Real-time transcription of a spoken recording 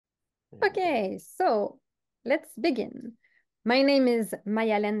Okay, so let's begin. My name is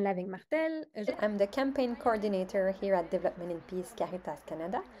Mayalène Laving-Martel. I'm the campaign coordinator here at Development in Peace Caritas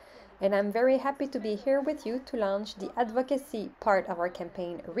Canada, and I'm very happy to be here with you to launch the advocacy part of our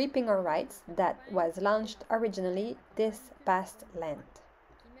campaign, Reaping Our Rights, that was launched originally this past Lent.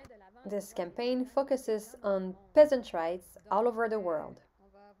 This campaign focuses on peasant rights all over the world.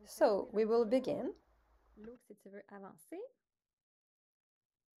 So we will begin.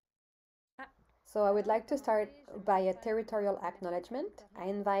 So I would like to start by a territorial acknowledgement. I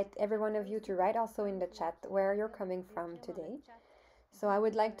invite every one of you to write also in the chat where you're coming from today. So I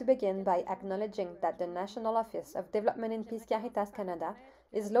would like to begin by acknowledging that the National Office of Development in Peace Caritas Canada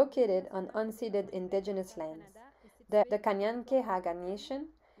is located on unceded Indigenous lands. The CNCA Nation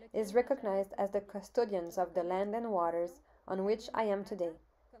is recognized as the custodians of the land and waters on which I am today.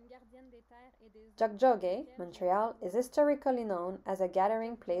 Jogjoge, Montreal, is historically known as a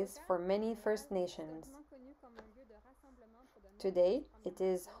gathering place for many First Nations. Today, it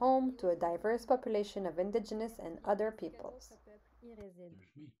is home to a diverse population of Indigenous and other peoples.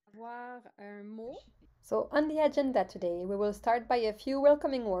 So on the agenda today, we will start by a few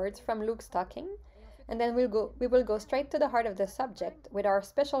welcoming words from Luke's talking, and then we will go straight to the heart of the subject with our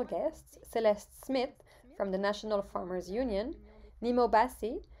special guests, Celeste Smith from the National Farmers Union, Nnimmo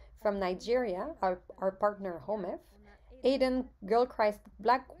Bassey from Nigeria, our partner HOMEF, Aidan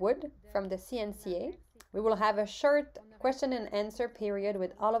Gilchrist-Blackwood from the CNCA. We will have a short question and answer period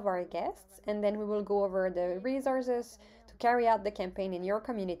with all of our guests, and then we will go over the resources to carry out the campaign in your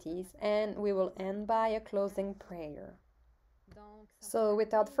communities, and we will end by a closing prayer. So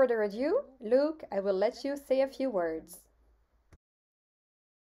without further ado, Luke, I will let you say a few words.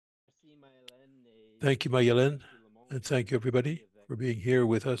 Thank you, Mayalène, and thank you, everybody, for being here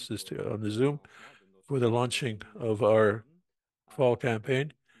with us on the Zoom for the launching of our fall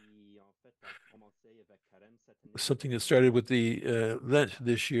campaign. Something that started with the Lent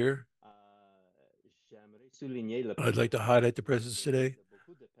this year. I'd like to highlight the presence today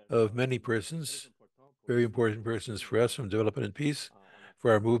of many persons, very important persons for us from Development and Peace,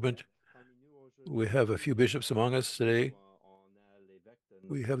 for our movement. We have a few bishops among us today.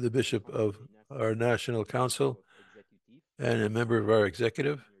 We have the bishop of our National Council and a member of our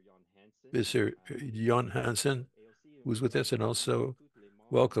executive, Mr. Jon Hansen, who's with us, and also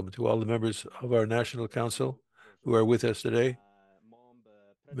welcome to all the members of our National Council who are with us today,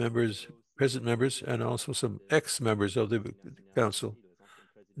 present members, and also some ex-members of the Council,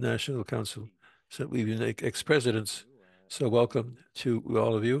 National Council. So we've been ex-presidents. So welcome to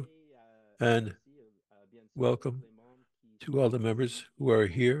all of you, and welcome to all the members who are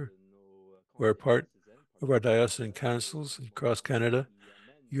here, who are part of our diocesan councils across Canada.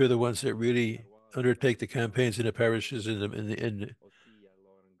 You're the ones that really undertake the campaigns in the parishes in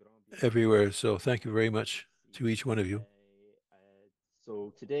everywhere. So thank you very much to each one of you.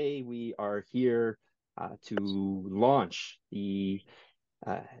 So today we are here to launch the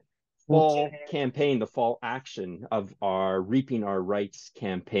fall campaign, the fall action of our Reaping Our Rights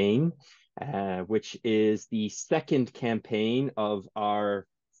campaign, which is the second campaign of our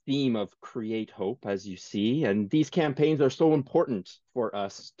theme of Create Hope, as you see. And these campaigns are so important for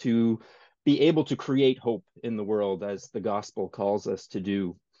us to be able to create hope in the world, as the gospel calls us to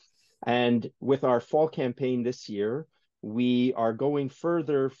do. And with our fall campaign this year, we are going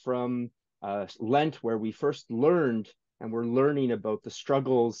further from Lent, where we first learned and we're learning about the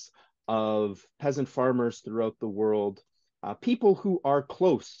struggles of peasant farmers throughout the world, people who are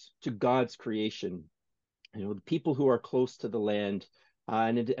close to God's creation, the people who are close to the land.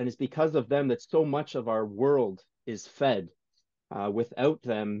 And it's because of them that so much of our world is fed. Without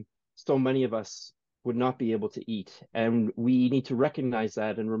them, so many of us would not be able to eat. And we need to recognize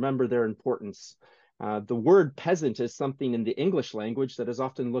that and remember their importance. The word peasant is something in the English language that is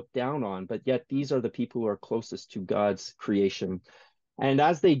often looked down on, but yet these are the people who are closest to God's creation. And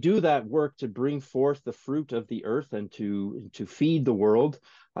as they do that work to bring forth the fruit of the earth and to feed the world,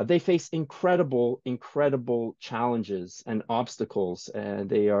 they face incredible challenges and obstacles. And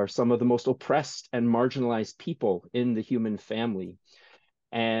they are some of the most oppressed and marginalized people in the human family.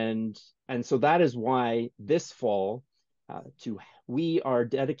 And so that is why this fall, we are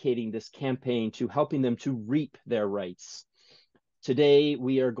dedicating this campaign to helping them to reap their rights. Today,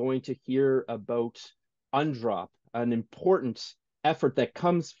 we are going to hear about UNDROP, an important effort that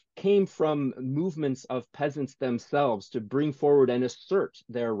came from movements of peasants themselves to bring forward and assert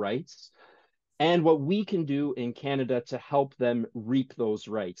their rights, and what we can do in Canada to help them reap those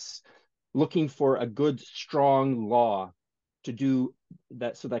rights, looking for a good, strong law to do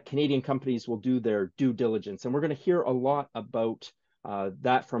that so that Canadian companies will do their due diligence. And we're going to hear a lot about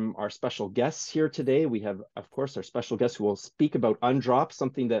that from our special guests here today. We have, of course, our special guest who will speak about UNDROP,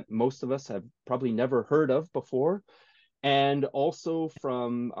 something that most of us have probably never heard of before. And also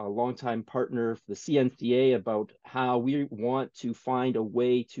from a longtime partner, the CNCA, about how we want to find a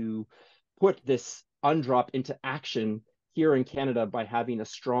way to put this UNDROP into action here in Canada by having a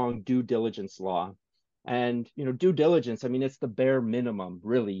strong due diligence law. And, due diligence, I mean, it's the bare minimum,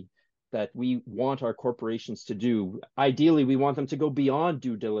 really, that we want our corporations to do. Ideally, we want them to go beyond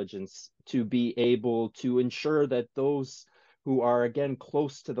due diligence to be able to ensure that those who are, again,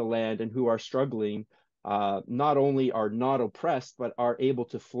 close to the land and who are struggling not only are not oppressed, but are able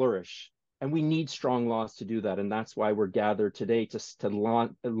to flourish. And we need strong laws to do that. And that's why we're gathered today to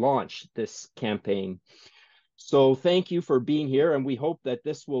launch this campaign. So thank you for being here. And we hope that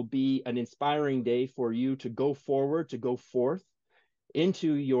this will be an inspiring day for you to go forward, to go forth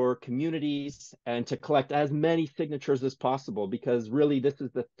into your communities and to collect as many signatures as possible, because really this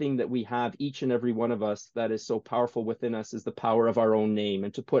is the thing that we have, each and every one of us, that is so powerful within us, is the power of our own name,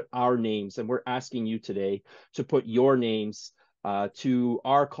 and to put our names, and we're asking you today to put your names to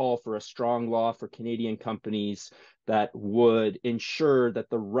our call for a strong law for Canadian companies that would ensure that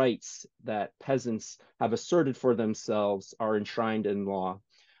the rights that peasants have asserted for themselves are enshrined in law.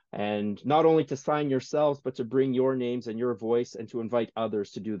 And not only to sign yourselves, but to bring your names and your voice, and to invite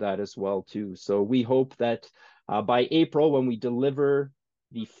others to do that as well too. So we hope that by April, when we deliver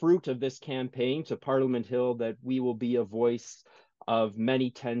the fruit of this campaign to Parliament Hill, that we will be a voice of many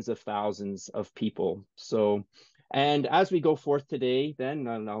tens of thousands of people. So, and as we go forth today, then,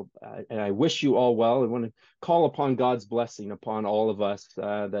 and I wish you all well. I want to call upon God's blessing upon all of us,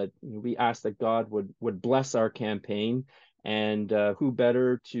 that we ask that God would bless our campaign. And who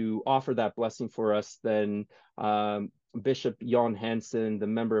better to offer that blessing for us than Bishop Jan Hansen, the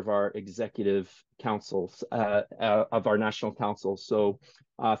member of our executive councils, of our national council. So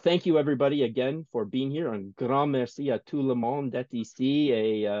thank you, everybody, again, for being here. Un grand merci à tout le monde d'être ici.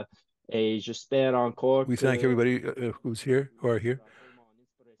 Et j'espère encore We thank everybody who are here.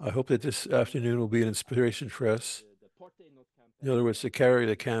 I hope that this afternoon will be an inspiration for us. In other words, to carry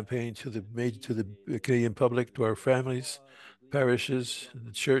the campaign to the Canadian public, to our families, parishes,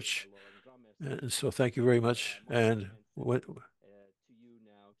 the church. And so thank you very much. And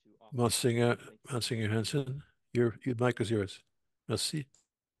Monsignor Hansen, your mic is yours. Merci.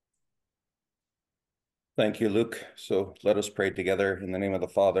 Thank you, Luke. So let us pray together in the name of the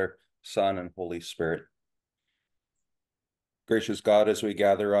Father, Son, and Holy Spirit. Gracious God, as we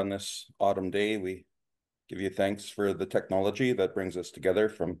gather on this autumn day, we give you thanks for the technology that brings us together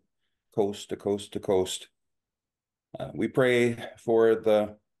from coast to coast to coast. We pray for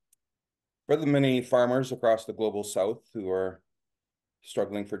the many farmers across the global south who are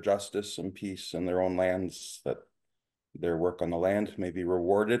struggling for justice and peace in their own lands, that their work on the land may be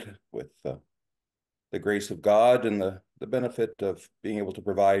rewarded with the grace of God and the benefit of being able to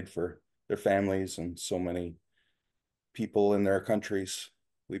provide for their families and so many people in their countries.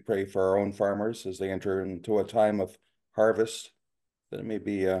 We pray for our own farmers as they enter into a time of harvest, that it may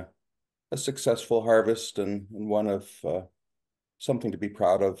be a successful harvest and one of something to be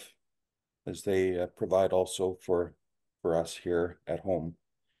proud of, as they provide also for us here at home.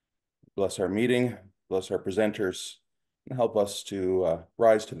 Bless our meeting, bless our presenters, and help us to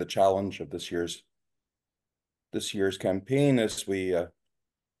rise to the challenge of this year's campaign as we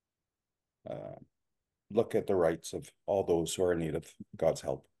look at the rights of all those who are in need of God's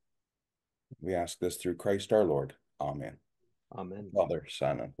help. We ask this through Christ our Lord. Amen. Amen. Father,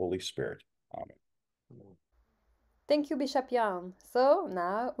 Son, and Holy Spirit. Amen. Amen. Thank you, Bishop Jan. So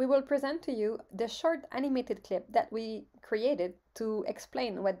now we will present to you the short animated clip that we created to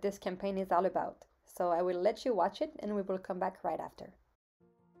explain what this campaign is all about. So I will let you watch it, and we will come back right after.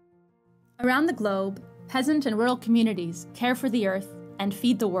 Around the globe, peasant and rural communities care for the earth and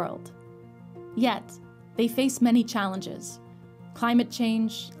feed the world. Yet, they face many challenges: climate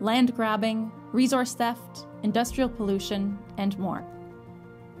change, land grabbing, resource theft, industrial pollution, and more.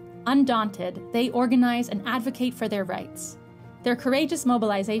 Undaunted, they organize and advocate for their rights. Their courageous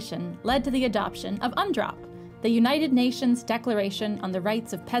mobilization led to the adoption of UNDROP, the United Nations Declaration on the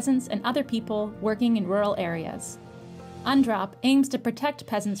Rights of Peasants and Other People Working in Rural Areas. UNDROP aims to protect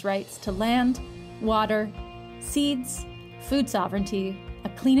peasants' rights to land, water, seeds, food sovereignty, a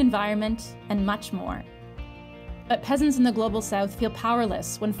clean environment, and much more. But peasants in the Global South feel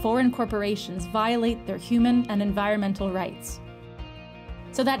powerless when foreign corporations violate their human and environmental rights.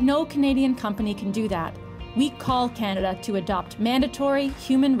 So that no Canadian company can do that, we call Canada to adopt mandatory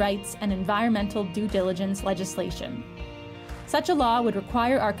human rights and environmental due diligence legislation. Such a law would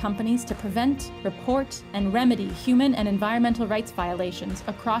require our companies to prevent, report, and remedy human and environmental rights violations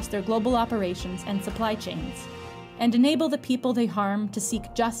across their global operations and supply chains, and enable the people they harm to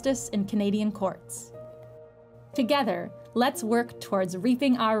seek justice in Canadian courts. Together, let's work towards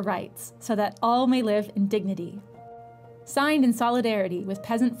reaping our rights so that all may live in dignity. Signed in solidarity with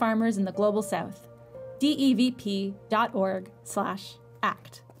peasant farmers in the Global South. devp.org/act.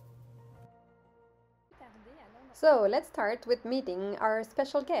 So let's start with meeting our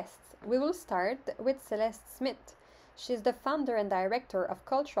special guests. We will start with Celeste Smith. She's the founder and director of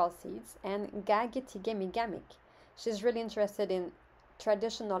Cultural Seeds and Gitigemi Gamik. She's really interested in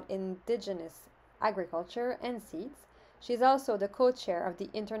traditional indigenous agriculture and seeds. She's also the co-chair of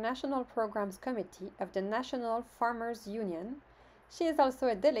the International Programs Committee of the National Farmers Union. She is also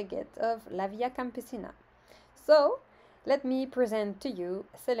a delegate of La Via Campesina. So, let me present to you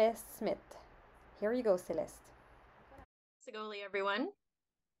Celeste Smith. Here you go, Celeste. Sagoli, everyone.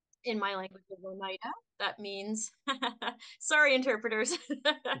 In my language of Oneida, that means, sorry, interpreters.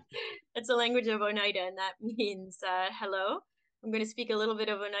 It's a language of Oneida, and that means hello. I'm going to speak a little bit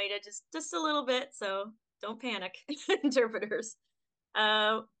of Oneida, just a little bit, so don't panic, interpreters.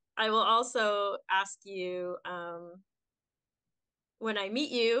 I will also ask you, when I meet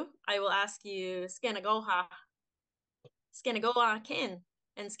you, I will ask you Skanagoha kin.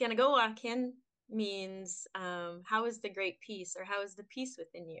 And Skanagoha kin means how is the great peace, or how is the peace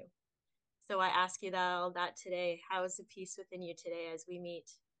within you? So I ask you all that today. How is the peace within you today as we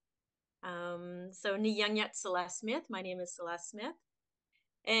meet? So Nyanyat Celeste Smith. My name is Celeste Smith.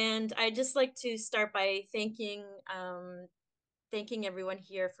 And I'd just like to start by thanking everyone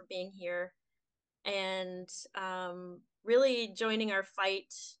here for being here and really joining our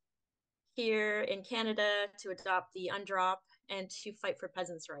fight here in Canada to adopt the UNDROP and to fight for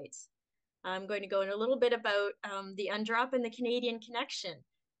peasants' rights. I'm going to go in a little bit about the UNDROP and the Canadian connection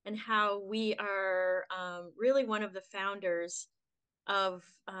and how we are really one of the founders of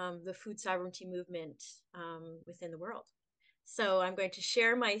the food sovereignty movement within the world. So I'm going to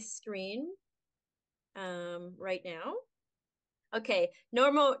share my screen right now. Okay,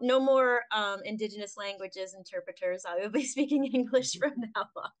 no more Indigenous languages interpreters. I will be speaking English from now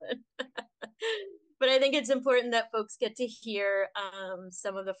on. But I think it's important that folks get to hear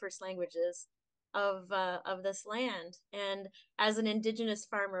some of the first languages of this land. And as an Indigenous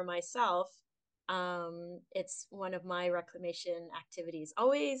farmer myself, it's one of my reclamation activities,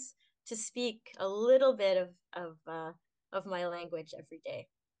 always to speak a little bit of my language every day.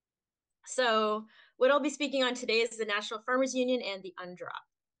 So what I'll be speaking on today is the National Farmers Union and the UNDROP.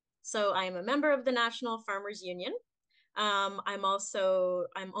 So I am a member of the National Farmers Union. I'm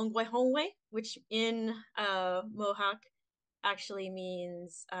Ongwe Hongwe, which in Mohawk actually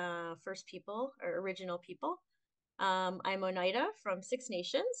means first people or original people. I'm Oneida from Six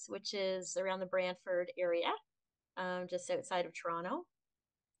Nations, which is around the Brantford area, just outside of Toronto.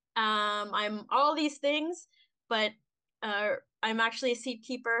 I'm all these things, but I'm actually a seed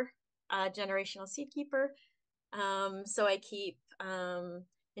keeper, generational seed keeper. So I keep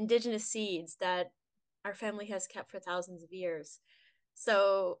Indigenous seeds that our family has kept for thousands of years.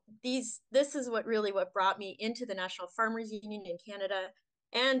 So this is what brought me into the National Farmers Union in Canada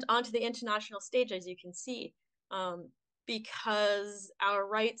and onto the international stage, as you can see, because our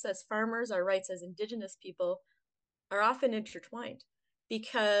rights as farmers, our rights as Indigenous people are often intertwined,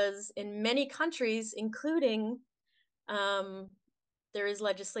 because in many countries, including there is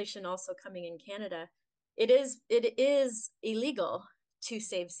legislation also coming in Canada, it is illegal to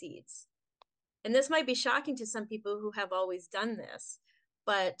save seeds. And this might be shocking to some people who have always done this,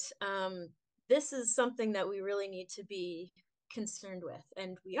 but this is something that we really need to be concerned with.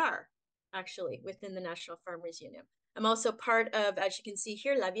 And we are actually within the National Farmers Union. I'm also part of, as you can see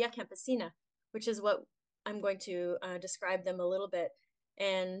here, La Via Campesina, which is what I'm going to describe them a little bit.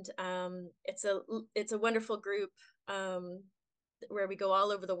 And it's a wonderful group where we go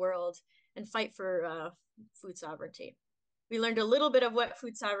all over the world and fight for food sovereignty. We learned a little bit of what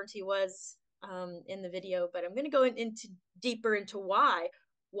food sovereignty was in the video, but I'm going to go deeper into why.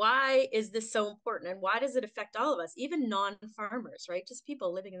 Why is this so important, and why does it affect all of us, even non-farmers, right? Just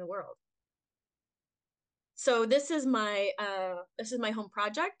people living in the world. So this is my home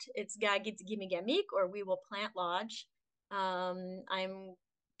project. It's Gitigemi Gamik, or We Will Plant Lodge. I'm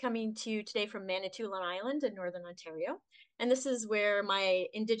coming to you today from Manitoulin Island in Northern Ontario, and this is where my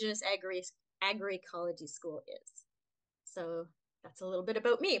Indigenous agroecology school is. So that's a little bit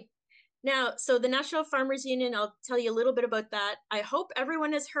about me. Now, so the National Farmers Union, I'll tell you a little bit about that. I hope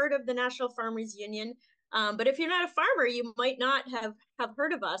everyone has heard of the National Farmers Union, but if you're not a farmer, you might not have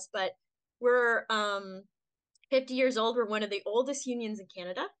heard of us, but we're 50 years old. We're one of the oldest unions in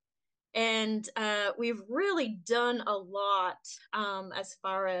Canada. And we've really done a lot as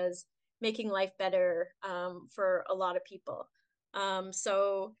far as making life better for a lot of people.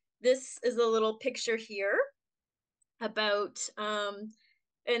 So this is a little picture here about,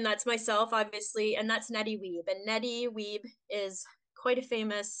 and that's myself, obviously, and that's Nettie Wiebe. And Nettie Wiebe is quite a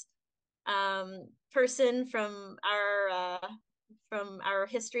famous person from our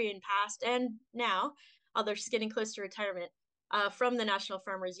history and past and now, although she's getting close to retirement, from the National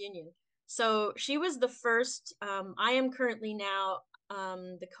Farmers Union. So she was the first. I am currently now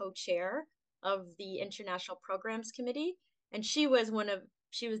the co-chair of the International Programs Committee, and she was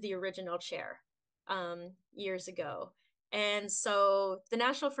the original chair years ago. And so the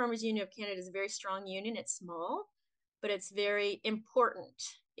National Farmers Union of Canada is a very strong union. It's small, but it's very important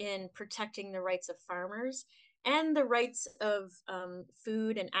in protecting the rights of farmers and the rights of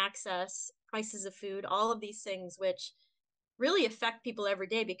food and access, prices of food, all of these things, which really affect people every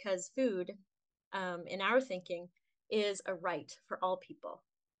day, because food, in our thinking, is a right for all people.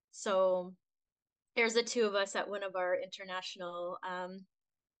 So there's the two of us at one of our international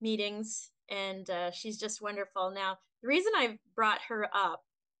meetings, and she's just wonderful. Now, the reason I've brought her up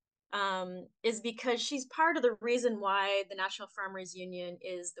is because she's part of the reason why the National Farmers Union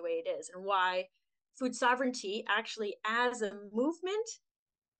is the way it is, and why food sovereignty actually as a movement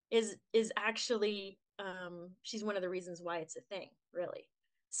is actually, she's one of the reasons why it's a thing, really.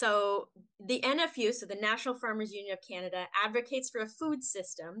 So the NFU, so the National Farmers Union of Canada, advocates for a food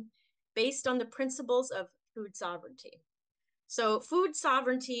system based on the principles of food sovereignty. So food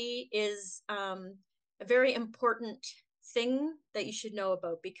sovereignty is a very important thing that you should know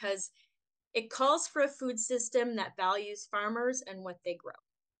about, because it calls for a food system that values farmers and what they grow.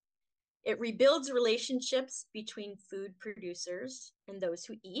 It rebuilds relationships between food producers and those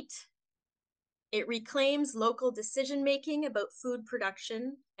who eat. It reclaims local decision-making about food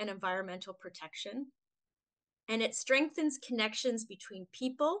production and environmental protection. And it strengthens connections between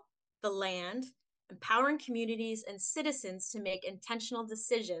people, the land, empowering communities and citizens to make intentional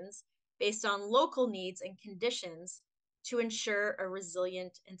decisions based on local needs and conditions to ensure a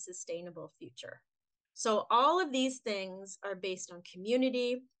resilient and sustainable future. So all of these things are based on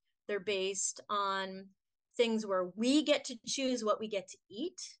community. They're based on things where we get to choose what we get to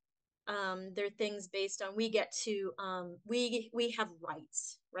eat. They're things based on we get to, we have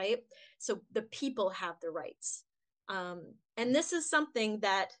rights, right? So the people have the rights. And this is something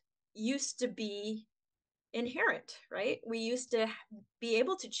that used to be inherent, right? We used to be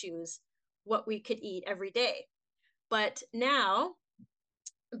able to choose what we could eat every day. But now,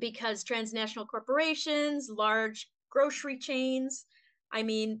 because transnational corporations, large grocery chains, I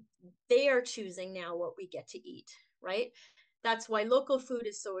mean, they are choosing now what we get to eat, right? That's why local food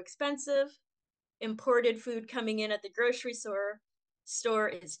is so expensive. Imported food coming in at the grocery store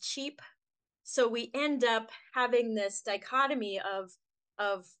is cheap. So we end up having this dichotomy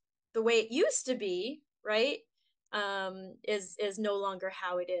of the way it used to be, right? Is no longer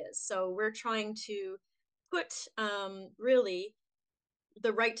how it is. So we're trying to put really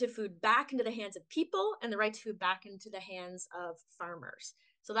the right to food back into the hands of people and the right to food back into the hands of farmers.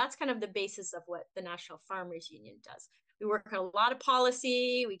 So that's kind of the basis of what the National Farmers Union does. We work on a lot of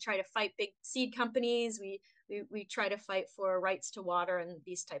policy. We try to fight big seed companies. We try to fight for rights to water and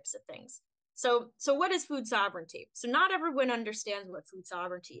these types of things. So what is food sovereignty? So not everyone understands what food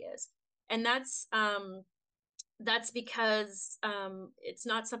sovereignty is. And that's because it's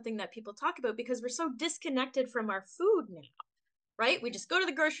not something that people talk about, because we're so disconnected from our food now, right? We just go to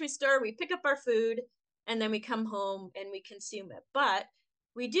the grocery store, we pick up our food, and then we come home and we consume it. But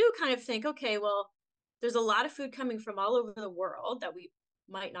we do kind of think, okay, well, there's a lot of food coming from all over the world that we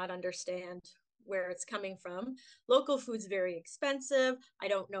might not understand where it's coming from. Local food's very expensive. I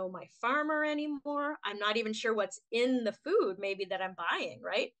don't know my farmer anymore. I'm not even sure what's in the food maybe that I'm buying,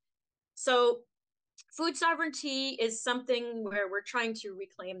 right? So food sovereignty is something where we're trying to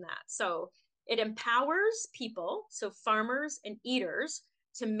reclaim that. So it empowers people, so farmers and eaters,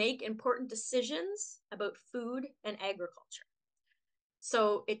 to make important decisions about food and agriculture.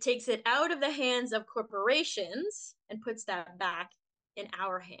 So it takes it out of the hands of corporations and puts that back in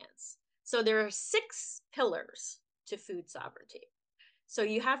our hands. So there are 6 pillars to food sovereignty. So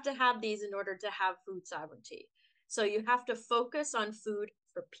you have to have these in order to have food sovereignty. So you have to focus on food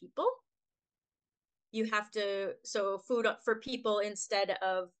for people. You have to, so food for people instead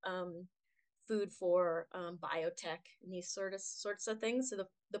of food for biotech and these sorts of things. So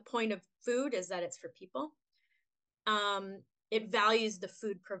the point of food is that it's for people. It values the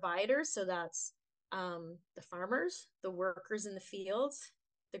food providers, so that's the farmers, the workers in the fields,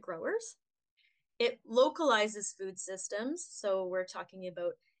 the growers. it localizes food systems. So we're talking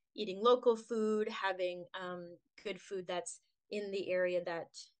about eating local food, having good food that's in the area that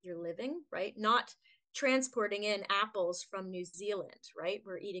you're living, right? Not transporting in apples from New Zealand, right?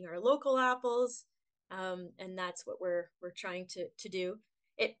 We're eating our local apples, and that's what we're trying to do.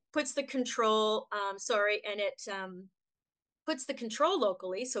 It puts the control, and it puts the control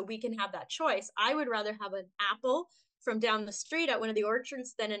locally, so we can have that choice. I would rather have an apple from down the street at one of the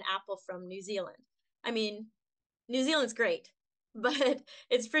orchards than an apple from New Zealand. I mean, New Zealand's great, but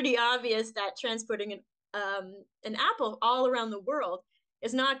it's pretty obvious that transporting an apple all around the world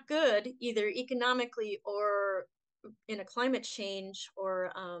is not good, either economically or in a climate change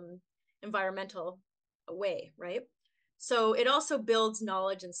or environmental way, right? So it also builds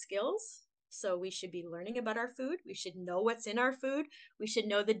knowledge and skills. So we should be learning about our food. We should know what's in our food. We should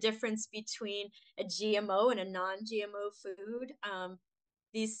know the difference between a GMO and a non-GMO food,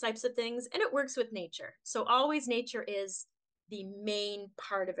 these types of things. And it works with nature. So always nature is the main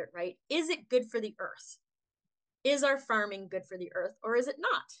part of it, right? Is it good for the earth? Is our farming good for the earth, or is it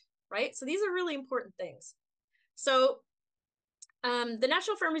not, right? So these are really important things. So the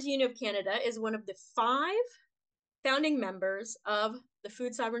National Farmers Union of Canada is one of the 5 founding members of the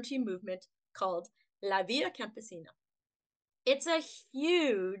food sovereignty movement called La Via Campesina. It's a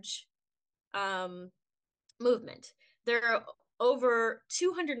huge movement. There are over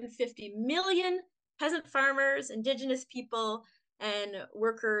 250 million peasant farmers, Indigenous people, and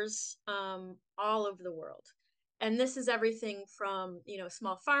workers all over the world. And this is everything from,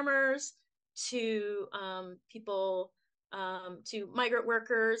 small farmers to people, to migrant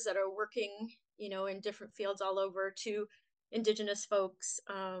workers that are working, in different fields all over, to Indigenous folks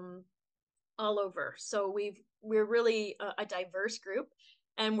all over. So we're really a diverse group,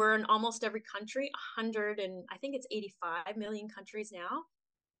 and we're in almost every country, 100 and I think it's 85 million countries now,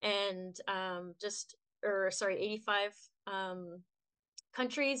 and 85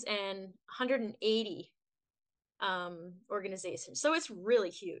 countries and 180 organizations. So it's really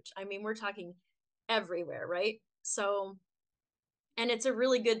huge. I mean, we're talking everywhere, right? So, and it's a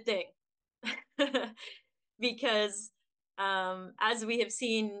really good thing because as we have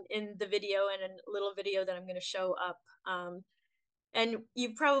seen in the video and a little video that I'm going to show up, and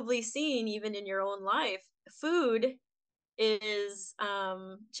you've probably seen even in your own life, food is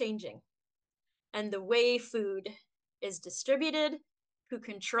changing, and the way food is distributed, who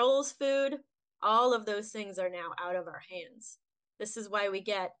controls food, all of those things are now out of our hands. This is why we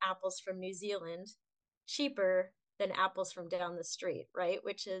get apples from New Zealand cheaper than apples from down the street, right?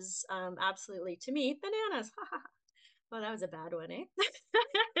 Which is absolutely, to me, bananas. Well, that was a bad one, eh?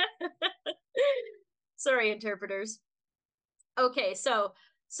 Sorry, interpreters. Okay, so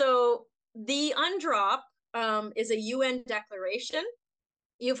the UNDROP is a UN declaration.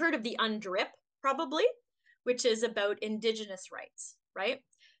 You've heard of the UNDRIP, probably, which is about Indigenous rights, right?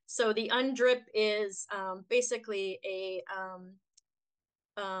 So the UNDRIP is basically a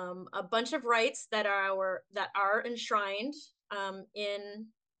bunch of rights that are enshrined in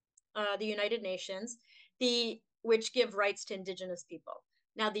the United Nations, which give rights to Indigenous people.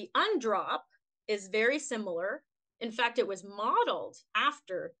 Now the UNDROP is very similar. In fact, it was modeled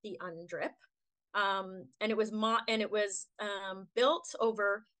after the UNDRIP, and it was built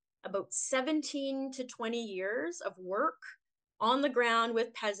over about 17 to 20 years of work on the ground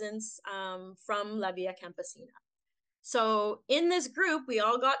with peasants from La Via Campesina. So in this group, we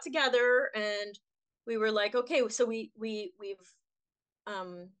all got together and we were like, okay, so we've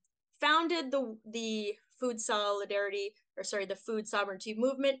founded the food sovereignty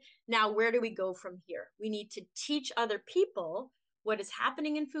movement. Now, where do we go from here? We need to teach other people what is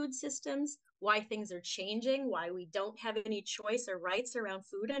happening in food systems, why things are changing, why we don't have any choice or rights around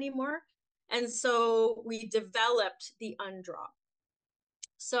food anymore. And so we developed the UNDROP.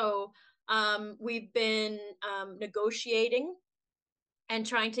 So we've been negotiating and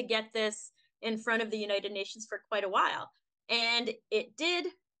trying to get this in front of the United Nations for quite a while. And it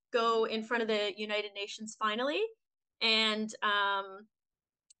did go in front of the United Nations finally, and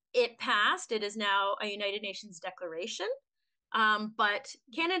it passed. It is now a United Nations declaration, but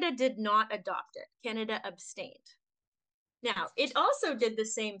Canada did not adopt it. Canada abstained. Now, it also did the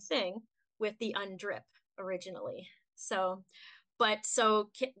same thing with the UNDRIP originally. That's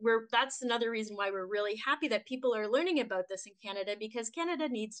another reason why we're really happy that people are learning about this in Canada, because Canada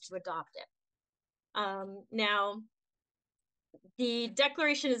needs to adopt it. Now, the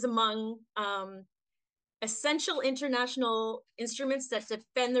declaration is among essential international instruments that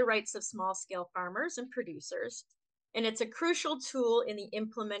defend the rights of small-scale farmers and producers, and it's a crucial tool in the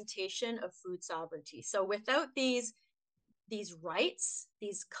implementation of food sovereignty. So without these rights,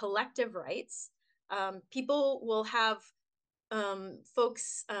 these collective rights, people will have,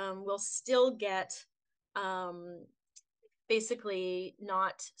 folks will still get basically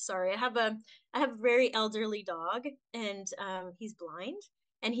not, sorry, I have a very elderly dog, and he's blind,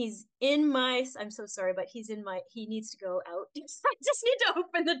 and he's in my, I'm so sorry, but he's in my, he needs to go out. I just need to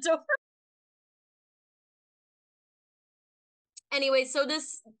open the door. Anyway, so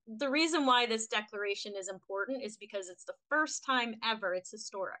the reason why this declaration is important is because it's the first time ever, it's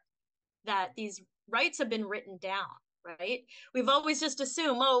historic, that these rights have been written down, right? We've always just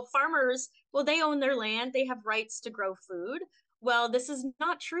assumed, oh, farmers, well, they own their land, they have rights to grow food. Well, this is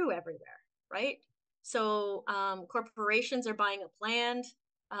not true everywhere, right? So corporations are buying up land.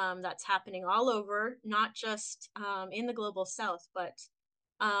 That's happening all over, not just in the global south, but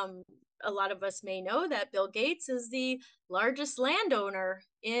a lot of us may know that Bill Gates is the largest landowner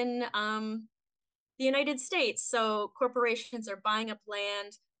in the United States. So corporations are buying up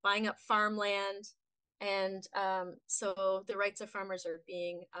land, buying up farmland, and so the rights of farmers are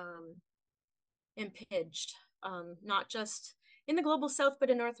being impinged, not just in the global south, but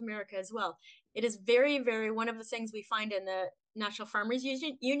in North America as well. It is very, very, one of the things we find in the National Farmers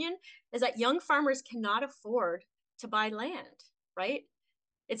Union is that young farmers cannot afford to buy land, right?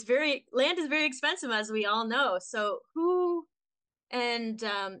 Land is very expensive, as we all know. So who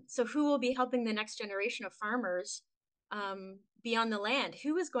will be helping the next generation of farmers be on the land?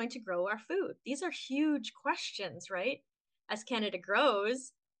 Who is going to grow our food? These are huge questions, right? As Canada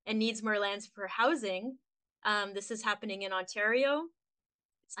grows and needs more lands for housing, this is happening in Ontario.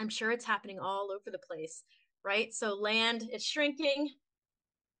 I'm sure it's happening all over the place, right? So land is shrinking,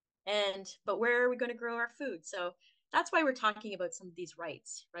 but where are we going to grow our food? So that's why we're talking about some of these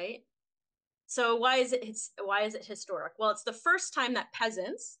rights, right? So why is it historic? Well, it's the first time that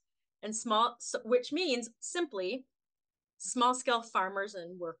peasants and which means simply small-scale farmers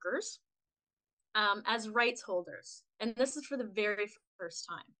and workers, as rights holders. And this is for the very first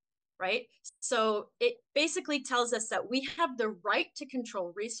time, right? So it basically tells us that we have the right to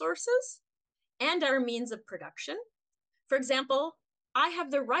control resources and our means of production. For example, I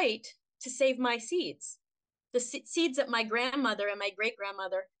have the right to save my seeds, the seeds that my grandmother and my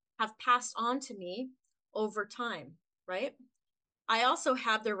great-grandmother have passed on to me over time, right? I also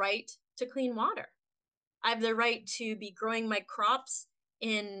have the right to clean water. I have the right to be growing my crops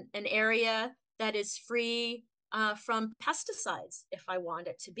in an area that is free from pesticides if I want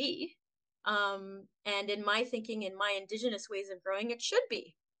it to be. And in my thinking, in my Indigenous ways of growing, it should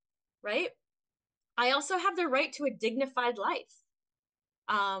be, right? I also have the right to a dignified life.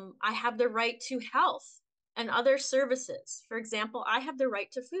 I have the right to health and other services. For example, I have the right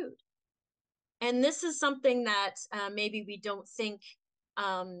to food. And this is something that maybe we don't think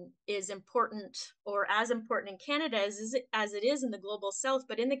is important or as important in Canada as it is in the global south,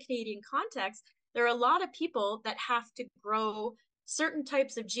 but in the Canadian context, there are a lot of people that have to grow certain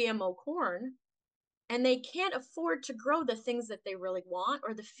types of GMO corn, and they can't afford to grow the things that they really want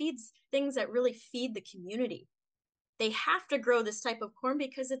or things that really feed the community. They have to grow this type of corn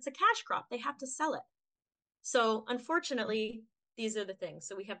because it's a cash crop. They have to sell it. So unfortunately, these are the things.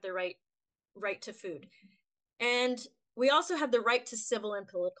 So we have the right to food. And we also have the right to civil and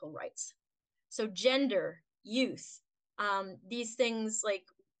political rights. So gender, youth, these things, like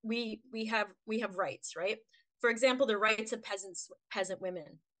we have rights, right? For example, the rights of peasant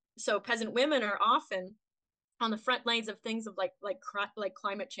women. So peasant women are often on the front lines of things of like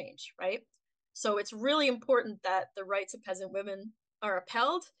climate change, right? So it's really important that the rights of peasant women are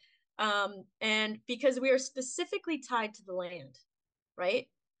upheld, and because we are specifically tied to the land, right?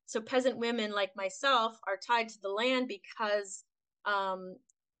 So peasant women like myself are tied to the land because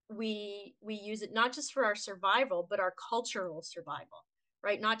we use it not just for our survival, but our cultural survival,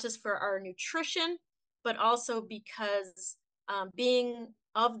 right? Not just for our nutrition, but also because being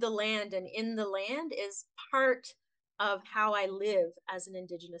of the land and in the land is part of how I live as an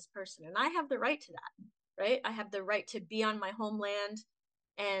Indigenous person. And I have the right to that, right? I have the right to be on my homeland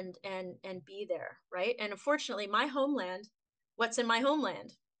and be there, right? And unfortunately, my homeland, what's in my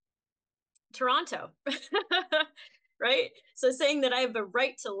homeland? Toronto, right? So saying that I have the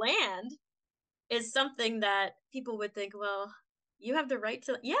right to land is something that people would think, well, you have the right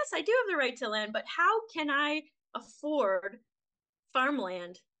to, yes, I do have the right to land, but how can I afford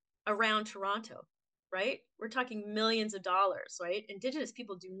farmland around Toronto, right? We're talking millions of dollars, right? Indigenous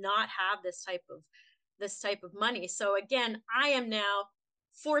people do not have this type of money. So again, I am now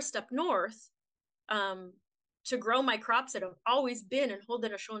forced up north to grow my crops that have always been in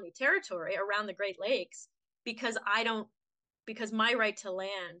Haudenosaunee territory around the Great Lakes because my right to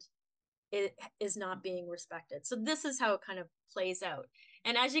land is not being respected. So this is how it kind of plays out.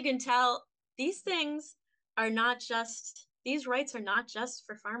 And as you can tell, these things are not just, these rights are not just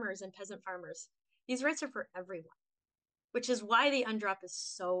for farmers and peasant farmers. These rights are for everyone, which is why the UNDROP is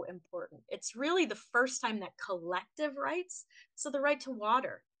so important. It's really the first time that collective rights, so the right to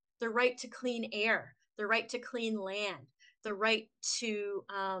water, the right to clean air, the right to clean land, the right to,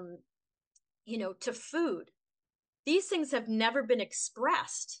 to food, these things have never been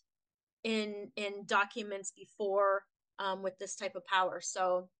expressed in documents before with this type of power.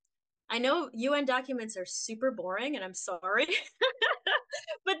 So I know UN documents are super boring, and I'm sorry,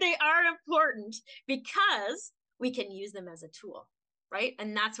 but they are important because we can use them as a tool, right?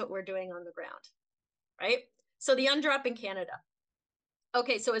 And that's what we're doing on the ground, right? So the UNDROP in Canada.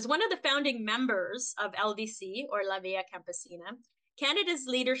 Okay, so as one of the founding members of LVC, or La Via Campesina, Canada's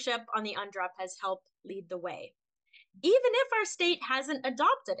leadership on the UNDROP has helped lead the way, even if our state hasn't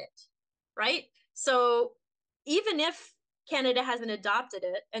adopted it, right? So even if Canada hasn't adopted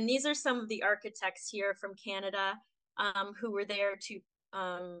it, and these are some of the architects here from Canada who were there to,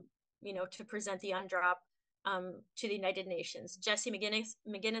 to present the UNDROP to the United Nations. Jessie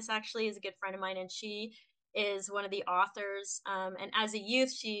McGuinness actually is a good friend of mine, and she is one of the authors. And as a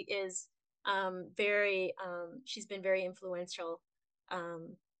youth, she is she's been very influential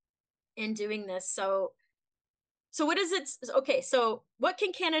in doing this. So what is it? Okay, so what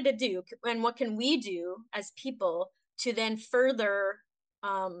can Canada do, and what can we do as people to then further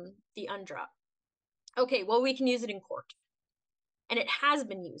the UNDROP? Okay, well, we can use it in court, and it has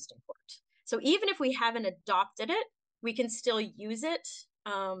been used in court. So even if we haven't adopted it, we can still use it.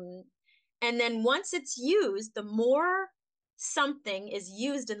 And then once it's used, the more something is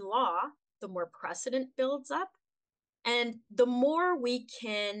used in law, the more precedent builds up, and the more we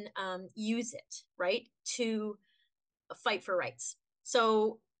can use it, right, to fight for rights.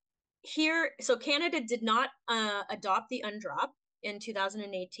 So Canada did not adopt the UNDROP in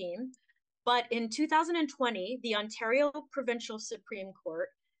 2018, but in 2020, the Ontario Provincial Supreme Court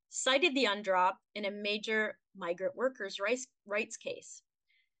cited the UNDROP in a major migrant workers' rights case.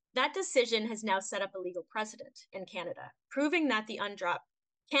 That decision has now set up a legal precedent in Canada, proving that the UNDROP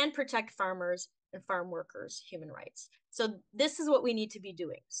can protect farmers and farm workers' human rights. So this is what we need to be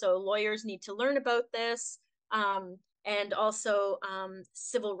doing. So lawyers need to learn about this, and also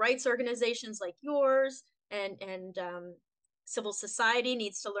civil rights organizations like yours and civil society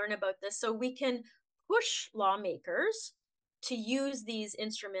needs to learn about this, so we can push lawmakers to use these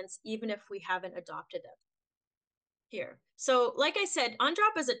instruments even if we haven't adopted them here. So like I said,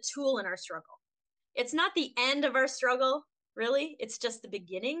 UNDROP is a tool in our struggle. It's not the end of our struggle, really. It's just the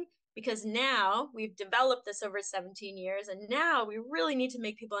beginning, because now we've developed this over 17 years, and now we really need to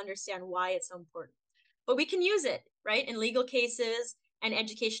make people understand why it's so important. But we can use it, right, in legal cases and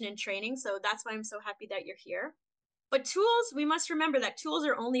education and training. So that's why I'm so happy that you're here. But tools, we must remember that tools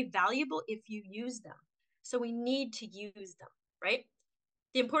are only valuable if you use them. So we need to use them, right?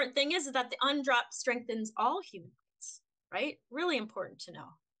 The important thing is that the UNDROP strengthens all human rights, right? Really important to know.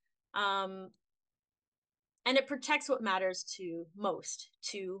 And it protects what matters to most,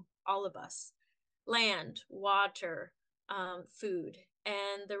 to all of us: land, water, food,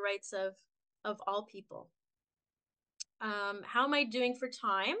 and the rights of all people. How am I doing for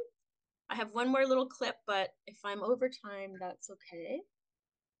time? I have one more little clip, but if I'm over time, that's okay.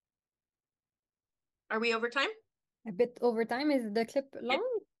 Are we over time? A bit over time. Is the clip long?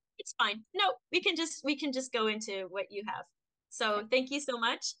 It's fine. No, we can just go into what you have. So thank you so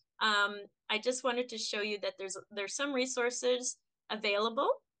much. I just wanted to show you that there's some resources available.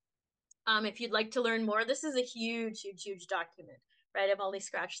 If you'd like to learn more, this is a huge document, right? I've only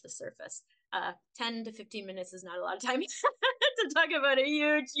scratched the surface. 10 to 15 minutes is not a lot of time to talk about a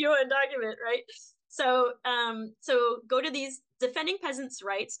huge UN document, right? So go to these,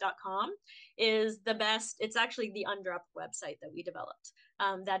 defendingpeasantsrights.com is the best. It's actually the UNDROP website that we developed.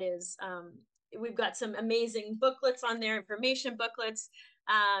 We've got some amazing booklets on there, information booklets.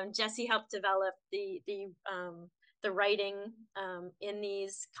 Jessie helped develop the writing in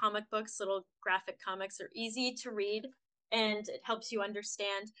these comic books. Little graphic comics are easy to read, and it helps you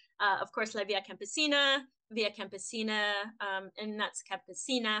understand. Of course, La Via Campesina, and that's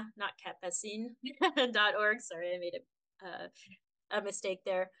Campesina, not campesine.org. Sorry, I made a mistake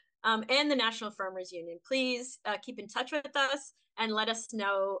there. And the National Farmers Union. Please keep in touch with us and let us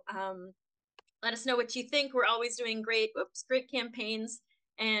know what you think. We're always doing great campaigns.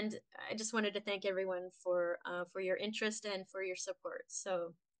 And I just wanted to thank everyone for your interest and for your support.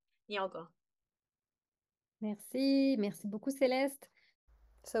 So, Nyalgo. Merci beaucoup, Celeste.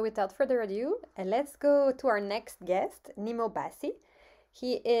 So without further ado, let's go to our next guest, Nnimmo Bassey.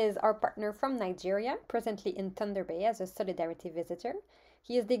 He is our partner from Nigeria, presently in Thunder Bay as a Solidarity visitor.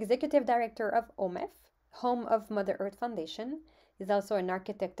 He is the executive director of HOMEF, Home of Mother Earth Foundation. He's also an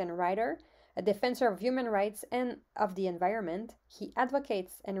architect and writer, a defender of human rights and of the environment. He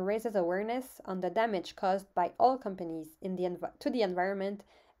advocates and raises awareness on the damage caused by all companies to the environment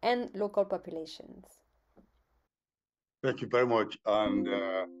and local populations. Thank you very much, and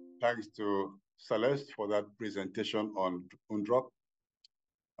thanks to Celeste for that presentation on UNDROP.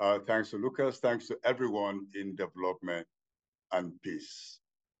 Thanks to Lucas, thanks to everyone in development and peace.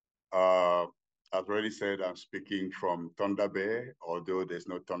 I've already said I'm speaking from Thunder Bay, although there's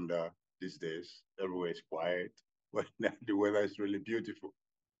no thunder these days. Everywhere is quiet, but the weather is really beautiful.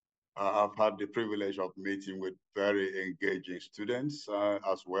 I've had the privilege of meeting with very engaging students,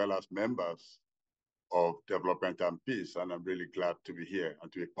 as well as members of development and peace, and I'm really glad to be here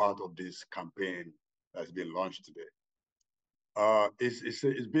and to be part of this campaign that's been launched today.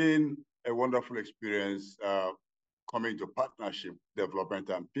 It's been a wonderful experience coming to Partnership Development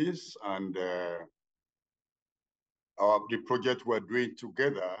and Peace, and the project we're doing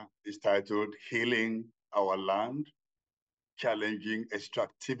together is titled Healing Our Land, Challenging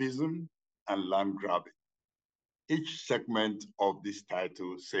Extractivism and Land Grabbing. Each segment of this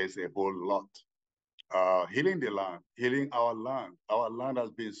title says a whole lot. Healing the land, healing our land. Our land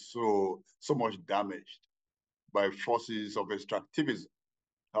has been so much damaged by forces of extractivism.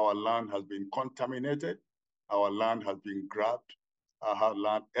 Our land has been contaminated. Our land has been grabbed. Our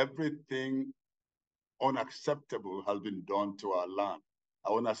land, everything unacceptable has been done to our land.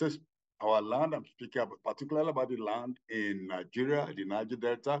 When I say our land, I'm speaking particularly about the land in Nigeria, the Niger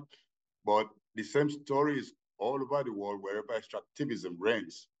Delta, but the same story is all over the world wherever extractivism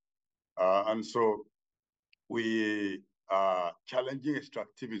reigns. And so we are challenging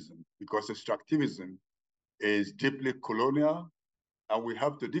extractivism because extractivism is deeply colonial, and we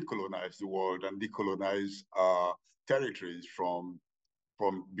have to decolonize the world and decolonize territories from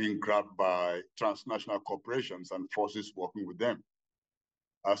being grabbed by transnational corporations and forces working with them.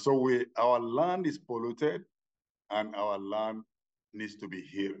 So our land is polluted, and our land needs to be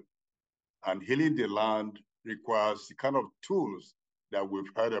healed. And healing the land requires the kind of tools that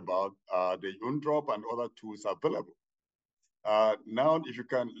we've heard about, the UNDROP and other tools available. Now, if you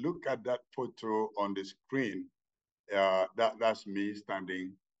can look at that photo on the screen, that's me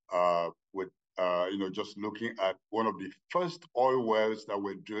standing with, just looking at one of the first oil wells that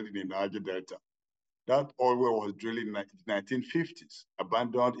were drilled in the Niger Delta. That oil well was drilled in the 1950s,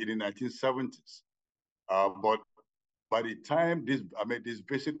 abandoned in the 1970s. But by the time I made this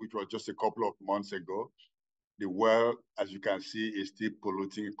visit, which was just a couple of months ago, the well, as you can see, is still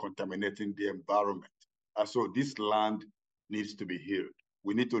polluting and contaminating the environment. And so this land needs to be healed.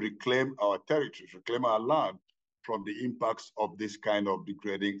 We need to reclaim our territories, reclaim our land from the impacts of this kind of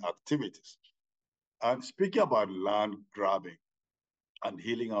degrading activities. And speaking about land grabbing and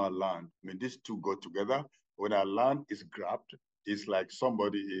healing our land, I mean, these two go together. When our land is grabbed, it's like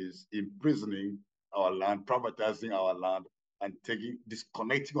somebody is imprisoning our land, privatizing our land, and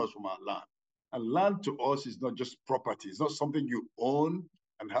disconnecting us from our land. And land to us is not just property. It's not something you own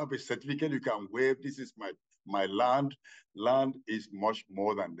and have a certificate you can wave. This is my land. Land is much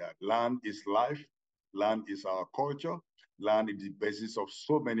more than that. Land is life. Land is our culture. Land is the basis of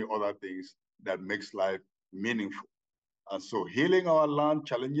so many other things that makes life meaningful. And so healing our land,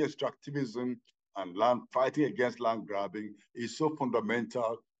 challenging extractivism, and fighting against land grabbing is so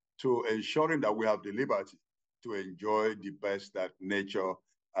fundamental to ensuring that we have the liberty to enjoy the best that nature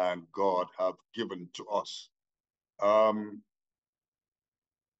and God have given to us. I'm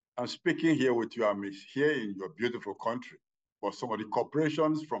speaking here with you. I'm here in your beautiful country, but some of the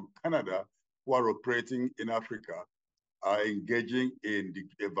corporations from Canada who are operating in Africa are engaging in the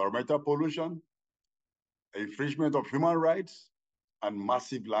environmental pollution, infringement of human rights, and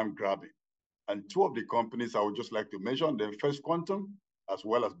massive land grabbing. And two of the companies I would just like to mention, the First Quantum, as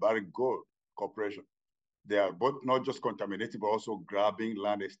well as Barrick Gold Corporation. They are both not just contaminating, but also grabbing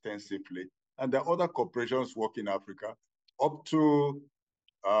land extensively. And there are other corporations working in Africa, up to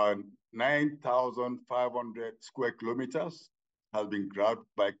 9,500 square kilometers has been grabbed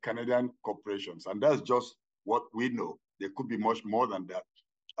by Canadian corporations. And that's just what we know. There could be much more than that.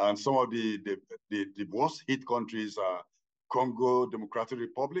 And some of the worst hit countries are Congo Democratic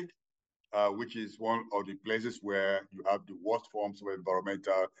Republic, which is one of the places where you have the worst forms of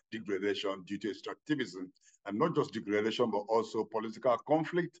environmental degradation due to extractivism, and not just degradation, but also political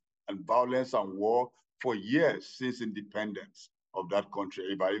conflict and violence and war for years since independence of that country,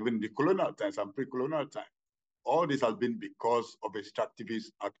 even the colonial times and pre-colonial time. All this has been because of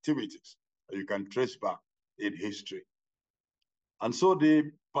extractivist activities that you can trace back in history. And so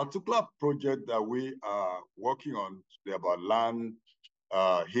the particular project that we are working on today about land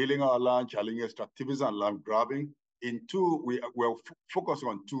healing our land, challenging extractivism and land grabbing. In two, we're focusing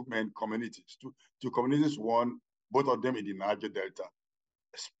on two main communities, two communities, one, both of them in the Niger Delta,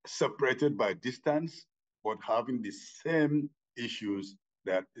 separated by distance, but having the same issues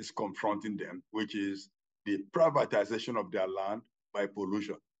that is confronting them, which is the privatization of their land by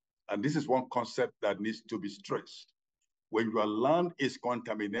pollution. And this is one concept that needs to be stressed. When your land is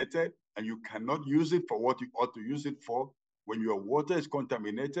contaminated and you cannot use it for what you ought to use it for, when your water is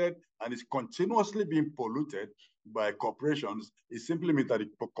contaminated and is continuously being polluted by corporations, it simply means that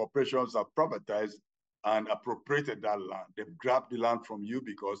the corporations have privatized and appropriated that land. They've grabbed the land from you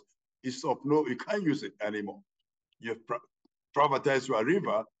because it's of no, you can't use it anymore. You've privatized your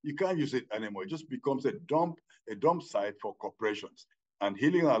river, you can't use it anymore. It just becomes a dump site for corporations. And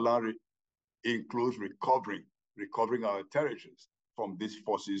healing our land includes recovering our territories from these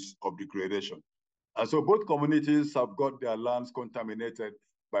forces of degradation. And so both communities have got their lands contaminated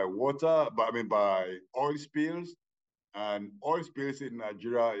by water, by oil spills. And oil spills in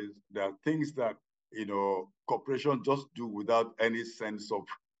Nigeria there are things that corporations just do without any sense of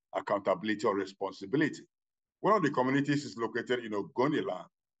accountability or responsibility. One of the communities is located in Ogoniland,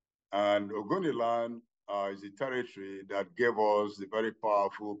 and Ogoniland is a territory that gave us the very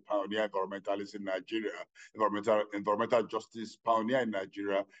powerful pioneer environmentalist in Nigeria, environmental justice pioneer in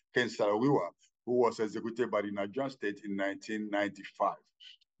Nigeria, Ken Saro-Wiwa, who was executed by the Nigerian state in 1995.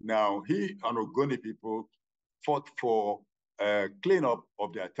 Now, he and Ogoni people fought for cleanup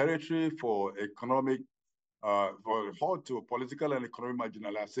of their territory, for economic, for halt to political and economic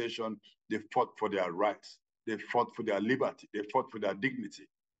marginalization. They fought for their rights. They fought for their liberty. They fought for their dignity.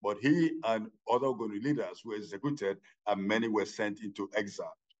 But he and other Ogoni leaders were executed, and many were sent into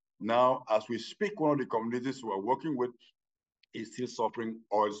exile. Now, as we speak, one of the communities we are working with is still suffering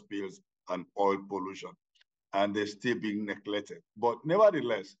oil spills and oil pollution, and they're still being neglected. But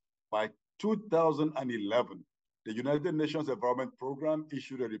nevertheless, by 2011, the United Nations Environment Program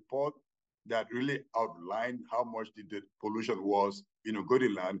issued a report that really outlined how much the pollution was in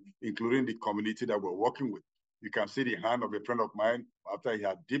Ogoniland, including the community that we're working with. You can see the hand of a friend of mine after he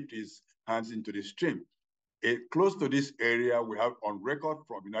had dipped his hands into the stream. Close to this area, we have on record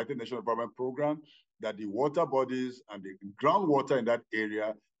from United Nations Environment Program that the water bodies and the groundwater in that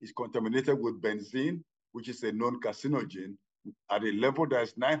area is contaminated with benzene, which is a known carcinogen, at a level that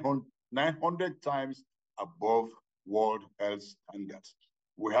is 900 times above World Health Standards.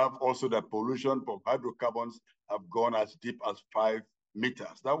 We have also the pollution from hydrocarbons have gone as deep as 5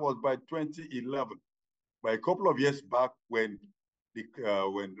 meters. That was by 2011. By a couple of years back, when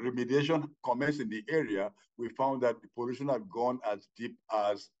remediation commenced in the area, we found that the pollution had gone as deep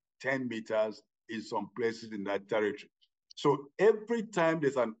as 10 meters in some places in that territory. So every time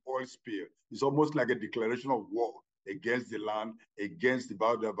there's an oil spill, it's almost like a declaration of war against the land, against the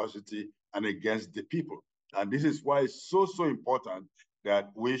biodiversity, and against the people. And this is why it's so important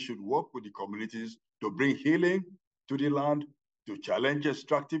that we should work with the communities to bring healing to the land, to challenge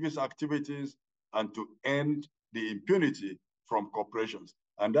extractivist activities, and to end the impunity from corporations.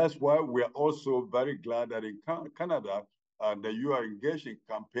 And that's why we are also very glad that in Canada, that you are engaged in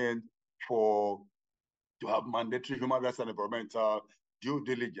campaign to have mandatory human rights and environmental due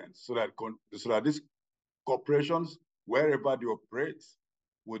diligence so that these corporations, wherever they operate,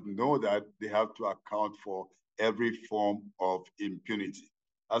 would know that they have to account for every form of impunity.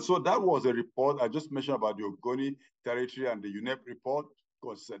 And so that was a report I just mentioned about the Ogoni territory and the UNEP report,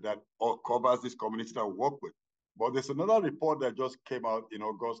 because that covers this community that we work with. But there's another report that just came out in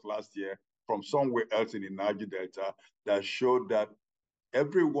August last year from somewhere else in the Niger Delta that showed that